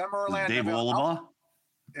Orlando. I remember Orlando. Dave Wollabaugh.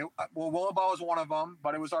 Wollabaugh was one of them,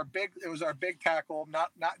 but it was our big tackle.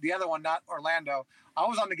 Not the other one. Not Orlando. I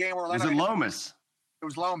was on the game where Orlando. Was it Lomas? It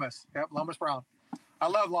was Lomas. Yep, Lomas Brown. I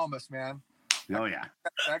love Lomas, man. Oh yeah.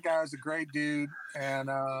 That guy was a great dude, and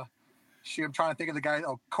I'm trying to think of the guy.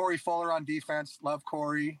 Oh, Corey Fuller on defense. Love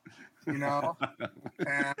Corey. And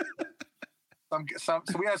so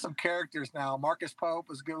we have some characters now. Marcus Pope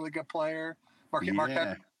was a really good player.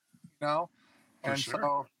 Marquette, and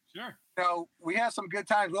sure. We had some good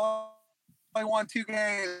times. We only won 2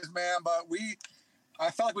 games, man, but I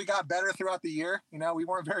felt like we got better throughout the year. We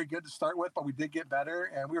weren't very good to start with, but we did get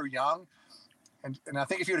better, and we were young. And I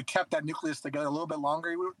think if you would have kept that nucleus together a little bit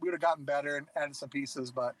longer, we would have gotten better and added some pieces.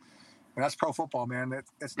 But that's pro football, man.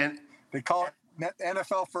 They call it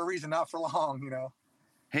NFL for a reason, not for long,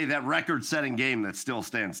 Hey, that record-setting game that still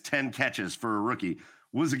stands, 10 catches for a rookie,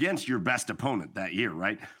 was against your best opponent that year,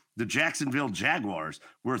 right? The Jacksonville Jaguars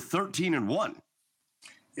were 13-1.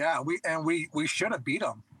 Yeah, we should have beat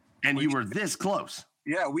them. And you were this close.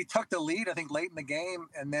 Yeah, we took the lead, I think, late in the game,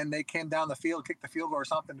 and then they came down the field, kicked the field goal or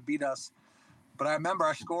something to beat us. But I remember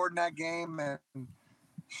I scored in that game, and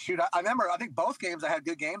I think both games I had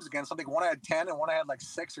good games against. I think one I had 10 and one I had like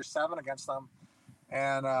 6 or 7 against them.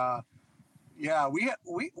 And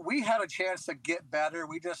we had a chance to get better.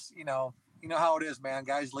 We just, how it is, man.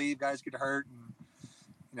 Guys leave, guys get hurt,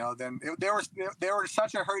 and then they were in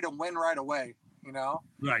such a hurry to win right away.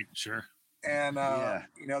 Right, sure. And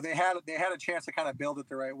they had a chance to kind of build it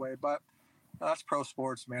the right way, but that's pro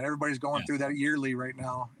sports, man. Everybody's going through that yearly right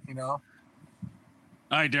now.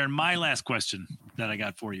 All right, Darren, my last question that I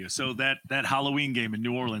got for you. So that Halloween game in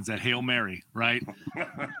New Orleans, that Hail Mary, right?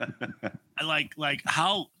 I like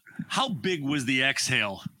how big was the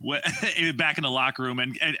exhale back in the locker room?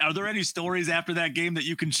 And are there any stories after that game that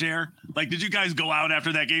you can share? Like, did you guys go out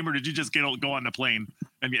after that game, or did you just go on the plane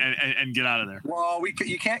and get out of there? Well,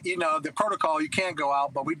 you can't, the protocol, you can't go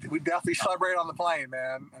out, but we definitely celebrate on the plane,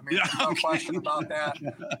 man. I mean, there's no question about that.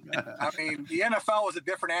 I mean, the NFL was a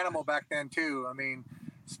different animal back then too. I mean,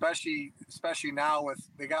 especially now with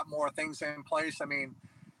they got more things in place. I mean,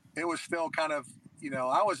 it was still kind of,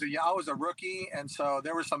 I was a rookie, and so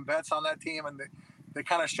there were some vets on that team, and they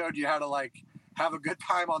kind of showed you how to have a good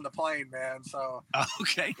time on the plane, man. So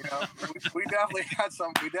okay, we definitely had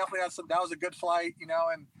some. That was a good flight,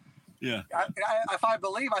 and yeah.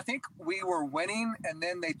 I think we were winning, and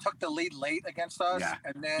then they took the lead late against us,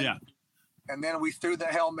 and then we threw the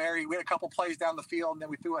Hail Mary. We had a couple plays down the field, and then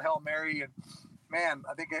we threw a Hail Mary, and man,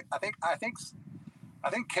 I think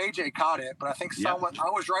KJ caught it, but I think someone. I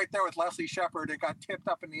was right there with Leslie Shepard. It got tipped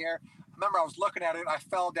up in the air. I remember I was looking at it, and I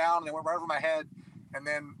fell down, and it went right over my head. And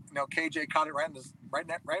then KJ caught it right in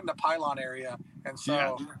the pylon area. And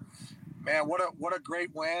so, man, what a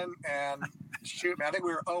great win! And shoot, man, I think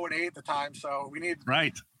we were 0-8 at the time, so we need.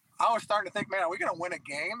 Right. I was starting to think, man, are we going to win a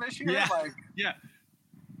game this year? Yeah.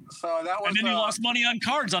 So that was. And then you lost money on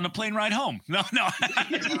cards on the plane ride home. No. no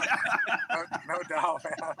doubt,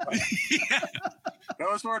 man.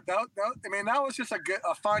 Those were. I mean, that was just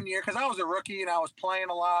a fun year because I was a rookie and I was playing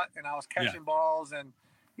a lot and I was catching balls and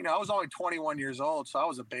I was only 21 years old, so I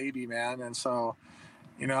was a baby, man. And so,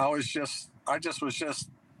 I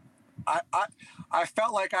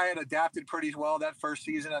felt like I had adapted pretty well that first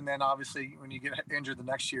season, and then obviously when you get injured the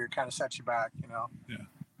next year, it kind of sets you back, Yeah.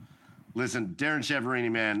 Listen, Darren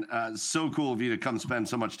Chiaverini, man, so cool of you to come spend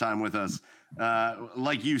so much time with us.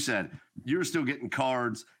 Like you said, you're still getting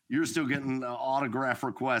cards. You're still getting autograph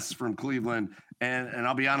requests from Cleveland. And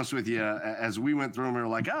I'll be honest with you, as we went through them, we were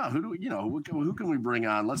like, who can we bring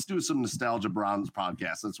on? Let's do some Nostalgia Browns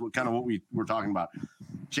podcast. That's what we were talking about.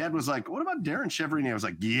 Chad was like, what about Darren Chiaverini? I was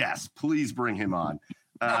like, yes, please bring him on.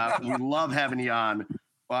 We love having you on.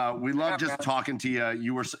 We love just talking to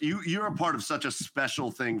you. You're a part of such a special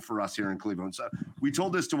thing for us here in Cleveland. So we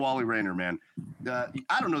told this to Wally Rayner, man.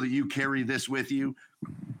 I don't know that you carry this with you,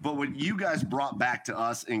 but what you guys brought back to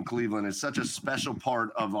us in Cleveland is such a special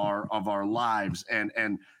part of our lives.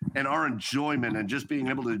 And and our enjoyment and just being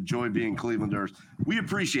able to enjoy being Clevelanders. We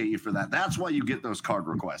appreciate you for that. That's why you get those card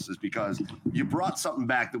requests, is because you brought something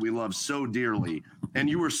back that we love so dearly, and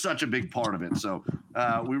you were such a big part of it. So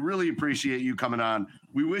we really appreciate you coming on.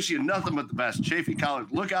 We wish you nothing but the best. Chaffee College,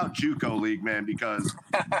 look out JUCO League, man, because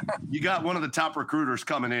you got one of the top recruiters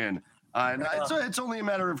coming in. And it's only a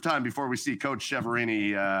matter of time before we see Coach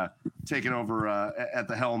Cheverini taking over at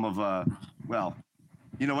the helm of, well,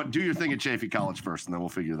 you know what? Do your thing at Chaffee College first, and then we'll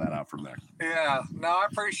figure that out from there. Yeah, no, I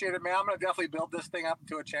appreciate it, man. I'm going to definitely build this thing up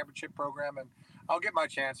into a championship program, and I'll get my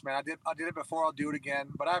chance, man. I did it before. I'll do it again.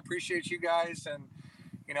 But I appreciate you guys, and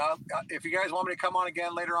you know, if you guys want me to come on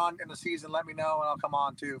again later on in the season, let me know, and I'll come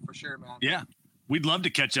on too, for sure, man. Yeah, we'd love to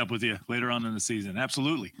catch up with you later on in the season.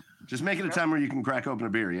 Absolutely. Just make it a time where you can crack open a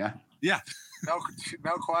beer, yeah? Yeah. No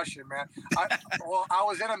question, man. I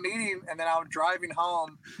was in a meeting, and then I was driving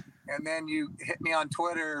home, and then you hit me on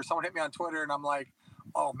Twitter, or someone hit me on Twitter, and I'm like,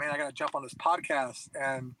 oh man, I got to jump on this podcast.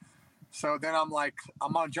 And so then I'm like,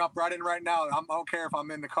 I'm going to jump right in right now. I don't care if I'm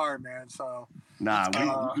in the car, man. So nah,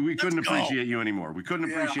 we couldn't appreciate you anymore. We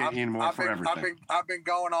couldn't appreciate you anymore for everything. I've been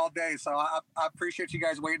going all day. So I appreciate you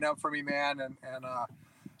guys waiting up for me, man. And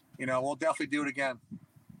you know, we'll definitely do it again.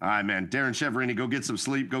 All right, man. Darren Cheverini, go get some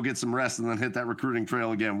sleep, go get some rest, and then hit that recruiting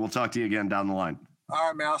trail again. We'll talk to you again down the line. All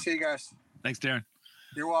right, man. I'll see you guys. Thanks, Darren.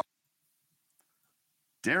 You're welcome.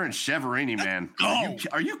 Darren Cheverini, man.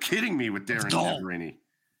 Are you kidding me with Darren Cheverini?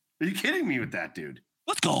 Are you kidding me with that, dude?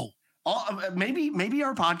 Let's go. Maybe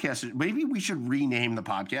our podcast, maybe we should rename the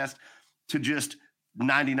podcast to just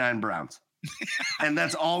 99 Browns. And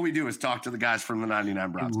that's all we do is talk to the guys from the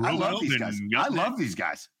 99 Browns. I love these guys. I love these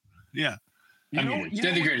guys. Yeah. They're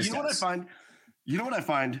the greatest guys. You know what I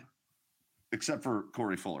find, except for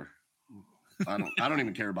Corey Fuller. I don't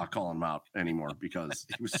even care about calling him out anymore because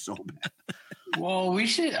he was so bad. Well, we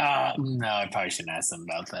should. No, I probably shouldn't ask them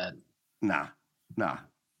about that. Nah.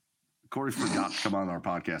 Corey forgot to come on our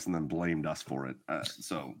podcast and then blamed us for it.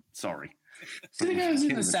 So sorry. So the guy was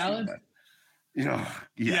in the salad. You know,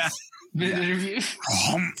 yes. Mid-interview.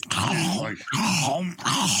 Who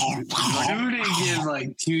didn't give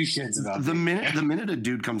like two shits about the minute a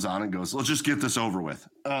dude comes on and goes, let's just get this over with.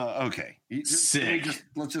 Okay. Sick.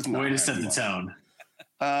 Let's just way to set the tone.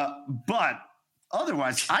 But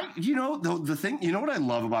otherwise, the thing, you know what I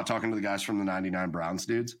love about talking to the guys from the 99 Browns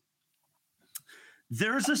dudes?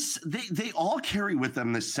 They all carry with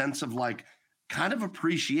them this sense of like kind of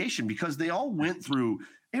appreciation because they all went through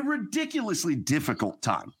a ridiculously difficult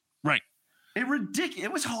time. Right.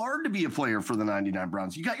 It was hard to be a player for the 99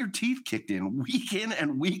 Browns. You got your teeth kicked in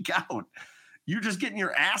and week out. You're just getting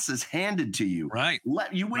your asses handed to you. Right.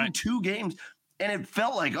 You win 2 games, and it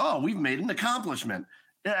felt like, oh, we've made an accomplishment.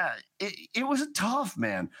 Yeah, it was tough,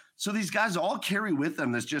 man. So these guys all carry with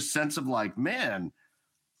them this just sense of like, man,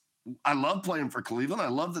 I love playing for Cleveland. I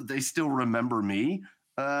love that they still remember me.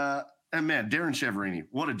 And man, Darren Cheverini,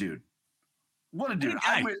 what a dude. What a dude.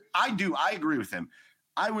 I agree with him.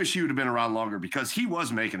 I wish he would have been around longer because he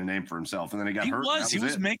was making a name for himself, and then he got hurt.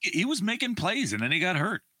 He was making plays, and then he got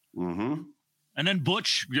hurt. Mm-hmm. And then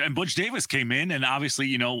Butch Davis came in, and obviously,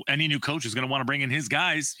 you know, any new coach is going to want to bring in his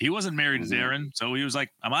guys. He wasn't married to Darren, so he was like,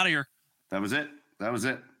 I'm out of here. That was it.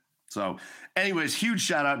 So anyways, huge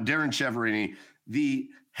shout out Darren Cheverini, the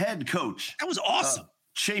head coach. That was awesome.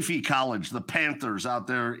 Chaffee College, the Panthers out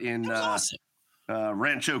there in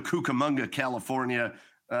Rancho Cucamonga, California.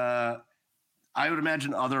 I would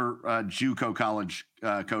imagine other JUCO college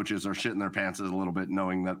coaches are shitting their pants a little bit,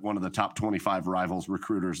 knowing that one of the top 25 rivals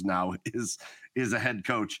recruiters now is a head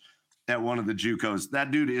coach at one of the JUCOs.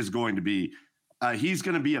 That dude is going to be he's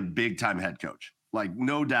going to be a big time head coach, like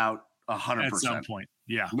no doubt, 100%. At some point,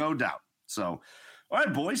 yeah, no doubt. So, all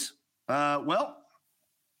right, boys. Well,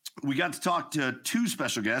 we got to talk to 2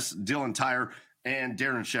 special guests, Dylan Tyre and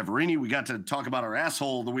Darren Cheverini. We got to talk about our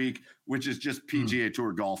asshole of the week, which is just PGA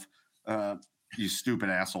Tour golf. You stupid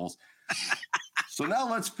assholes. So now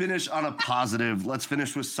let's finish on a positive. Let's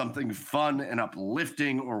finish with something fun and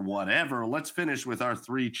uplifting or whatever. Let's finish with our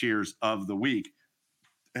 3 cheers of the week.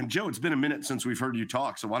 And Joe, it's been a minute since we've heard you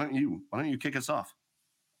talk. So why don't you kick us off?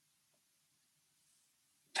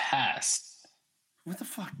 Pass. What the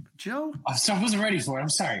fuck, Joe? I wasn't ready for it. I'm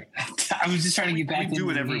sorry. I was just trying to get back. We do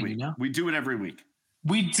it every week. You know? We do it every week.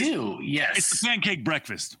 We do. Yes. It's the pancake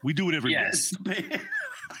breakfast. We do it every week.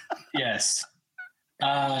 Yes.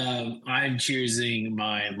 I'm cheersing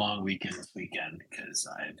my long weekend this weekend because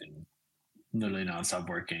I've been literally nonstop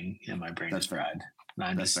working and my brain is fried.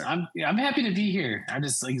 I'm happy to be here. I'm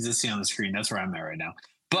just existing on the screen. That's where I'm at right now.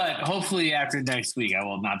 But hopefully after next week, I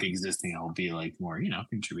will not be existing. I will be like more,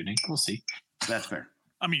 contributing. We'll see. That's fair.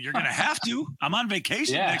 I mean, you're going to have to. I'm on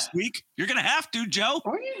vacation next week. You're going to have to, Joe.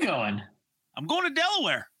 Where are you going? I'm going to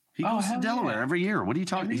Delaware. He goes to Delaware every year. What are you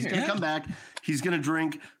talking about? He's going to come back. He's going to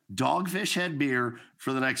drink Dogfish Head beer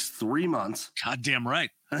for the next 3 months. Goddamn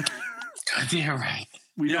right. Goddamn right.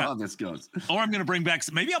 We know how this goes. Or I'm going to bring back,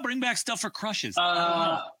 maybe I'll bring back stuff for crushes.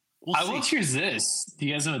 I will choose this. Do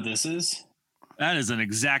you guys know what this is? That is an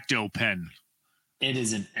X-Acto pen. It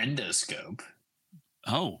is an endoscope.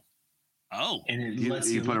 Oh. And it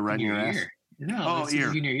you put it right in your ass? ear. No, it's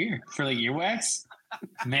in your ear for like earwax.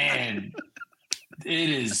 Man, it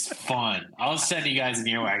is fun. I'll send you guys an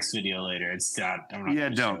earwax video later. It's not. I'm not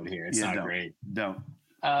going to show it here. It's not great. Don't.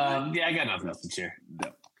 I got nothing else to cheer.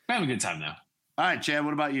 Don't. I have a good time though. All right, Chad.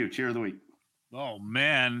 What about you? Cheer of the week. Oh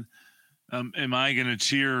man, am I going to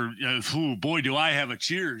cheer? Boy, do I have a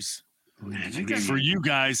cheers. For you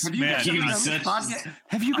guys, have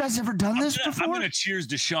you guys ever done this before? I'm going to cheers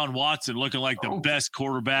Deshaun Watson, looking like the best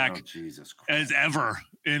quarterback as ever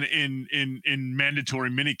in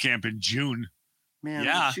mandatory minicamp in June.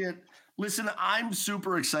 Man, shit. Listen, I'm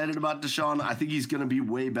super excited about Deshaun. I think he's going to be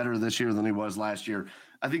way better this year than he was last year.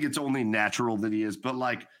 I think it's only natural that he is. But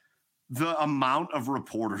like the amount of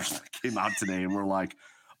reporters that came out today and were like,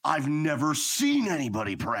 "I've never seen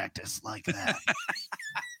anybody practice like that."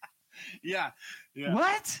 Yeah.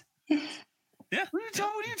 What? Yeah. What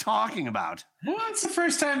are you talking about? Well, it's the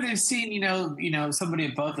first time they've seen, somebody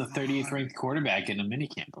above the 30th ranked quarterback in a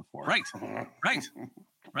minicamp before. Right.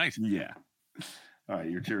 Yeah. All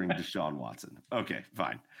right. You're cheering Deshaun Watson. Okay,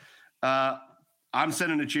 fine. I'm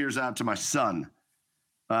sending a cheers out to my son.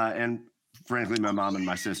 And frankly, my mom and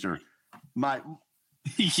my sister. My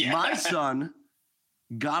son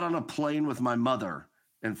got on a plane with my mother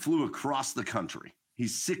and flew across the country.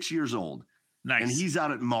 He's 6 years old. Nice. And he's out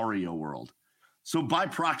at Mario World. So by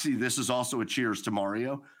proxy, this is also a cheers to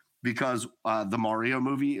Mario because the Mario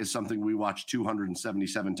movie is something we watch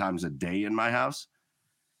 277 times a day in my house.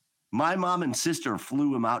 My mom and sister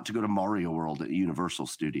flew him out to go to Mario World at Universal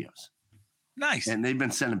Studios. Nice. And they've been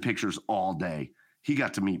sending pictures all day. He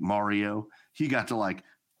got to meet Mario. He got to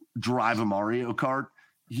drive a Mario Kart.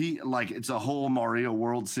 It's a whole Mario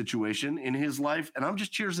World situation in his life. And I'm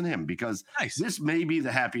just cheersing him because this may be the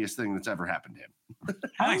happiest thing that's ever happened to him.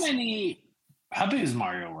 How big is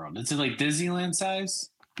Mario World? Is it like Disneyland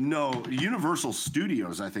size? No, Universal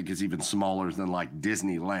Studios, I think, is even smaller than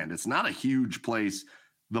Disneyland. It's not a huge place,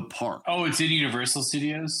 the park. Oh, it's in Universal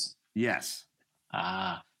Studios? Yes.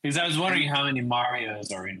 Because I was wondering how many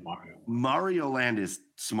Marios are in Mario World. Mario Land is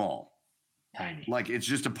small. Tiny. It's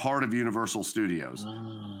just a part of Universal Studios.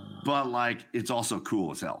 But it's also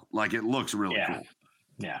cool as hell. It looks really cool.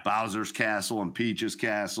 Yeah. Bowser's Castle and Peach's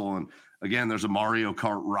Castle. And again, there's a Mario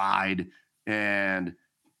Kart ride. And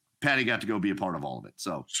Patty got to go be a part of all of it.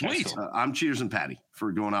 So sweet. I'm cheersing Patty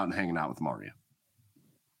for going out and hanging out with Mario.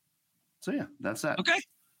 So yeah, that's that. Okay.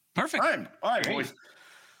 Perfect. All right, boys.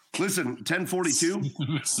 Listen,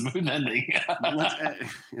 10:42. Smooth ending.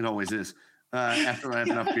 It always is. After I have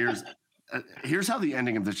enough beers. Here's how the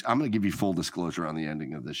ending of the I'm going to give you full disclosure on the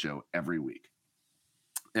ending of the show every week.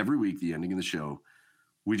 Every week, the ending of the show,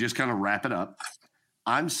 we just kind of wrap it up.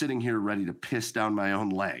 I'm sitting here ready to piss down my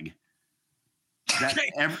own leg. That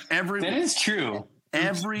is true.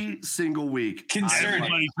 Every single week.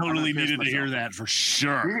 Everybody totally needed to hear that for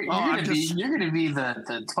sure. You're gonna be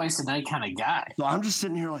the twice a night kind of guy. So I'm just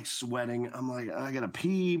sitting here sweating. I'm like, I gotta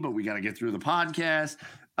pee, but we gotta get through the podcast.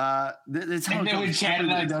 It's how and then when Chad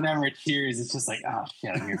and I don't have our cheers, it's just oh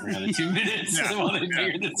shit, I'm here for another 2 minutes. I want to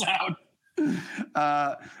figure this out.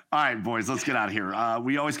 All right, boys, let's get out of here.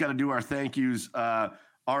 We always got to do our thank yous. Our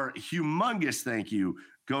humongous thank you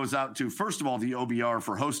goes out to, first of all, the OBR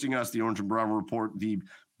for hosting us, the Orange and Brown Report, the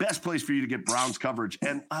best place for you to get Browns coverage.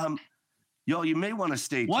 And y'all, you may want to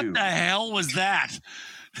stay tuned. What the hell was that?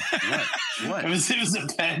 What? It was a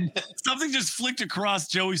pen. Something just flicked across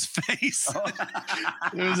Joey's face.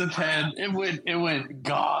 It was a pen. It went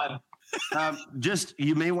gone.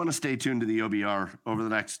 You may want to stay tuned to the OBR over the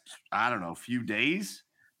next, few days.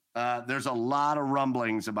 There's a lot of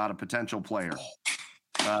rumblings about a potential player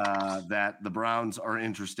that the Browns are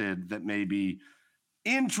that may be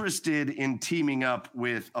interested in teaming up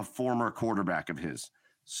with a former quarterback of his.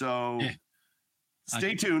 So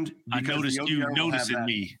stay tuned. I noticed you noticing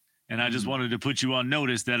me, and I just wanted to put you on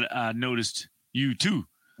notice that I noticed you too.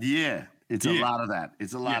 Yeah. It's a lot of that.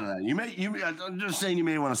 It's a lot of that. I'm just saying you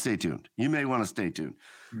may want to stay tuned.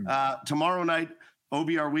 Tomorrow night,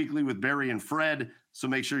 OBR Weekly with Barry and Fred. So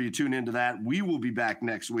make sure you tune into that. We will be back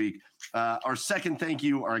next week. Our second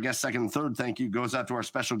and third thank you goes out to our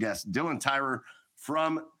special guest, Dylan Tyrer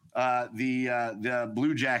from the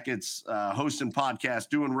Blue Jackets, hosting podcasts,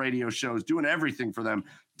 doing radio shows, doing everything for them.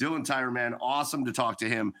 Dylan Tyreman, awesome to talk to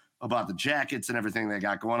him about the Jackets and everything they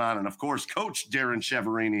got going on. And of course, Coach Darren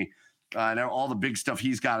Cheverini, and all the big stuff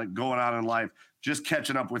he's got going on in life. Just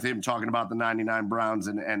catching up with him, talking about the 99 Browns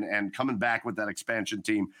and coming back with that expansion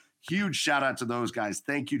team. Huge shout out to those guys.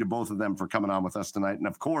 Thank you to both of them for coming on with us tonight. And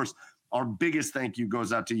of course, our biggest thank you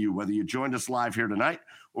goes out to you, whether you joined us live here tonight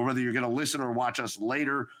or whether you're going to listen or watch us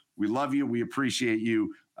later. We love you. We appreciate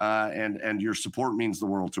you. And your support means the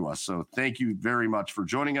world to us. So thank you very much for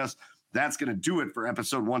joining us. That's going to do it for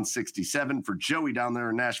episode 167. For Joey down there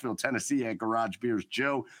in Nashville, Tennessee at Garage Beers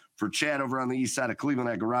Joe. For Chad over on the east side of Cleveland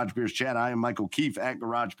at Garage Beers Chad, I am Michael Keefe at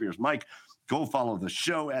Garage Beers Mike. Go follow the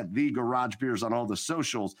show at The Garage Beers on all the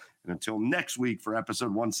socials. And until next week for episode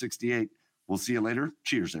 168, we'll see you later.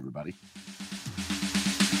 Cheers, everybody.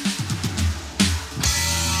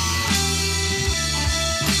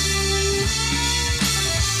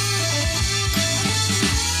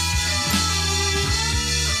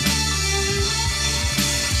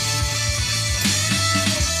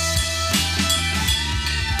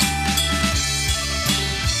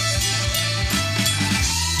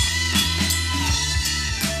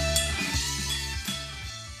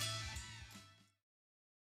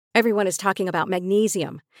 Everyone is talking about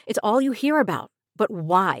magnesium. It's all you hear about. But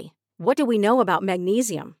why? What do we know about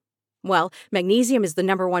magnesium? Well, magnesium is the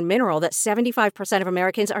number one mineral that 75% of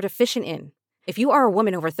Americans are deficient in. If you are a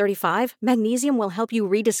woman over 35, magnesium will help you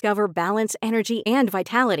rediscover balance, energy, and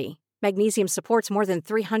vitality. Magnesium supports more than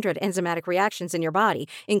 300 enzymatic reactions in your body,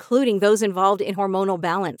 including those involved in hormonal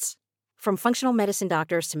balance. From functional medicine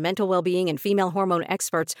doctors to mental well-being and female hormone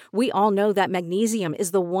experts, we all know that magnesium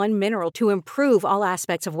is the one mineral to improve all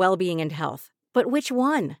aspects of well-being and health. But which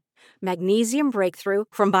one? Magnesium Breakthrough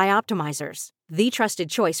from Bioptimizers, the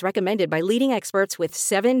trusted choice recommended by leading experts with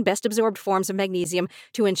 7 best-absorbed forms of magnesium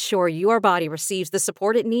to ensure your body receives the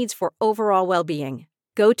support it needs for overall well-being.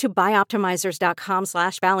 Go to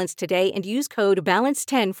bioptimizers.com/balance today and use code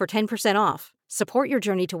BALANCE10 for 10% off. Support your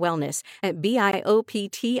journey to wellness at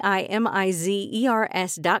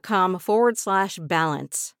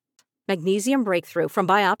bioptimizers.com/balance. Magnesium Breakthrough from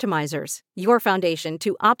Bioptimizers, your foundation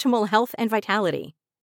to optimal health and vitality.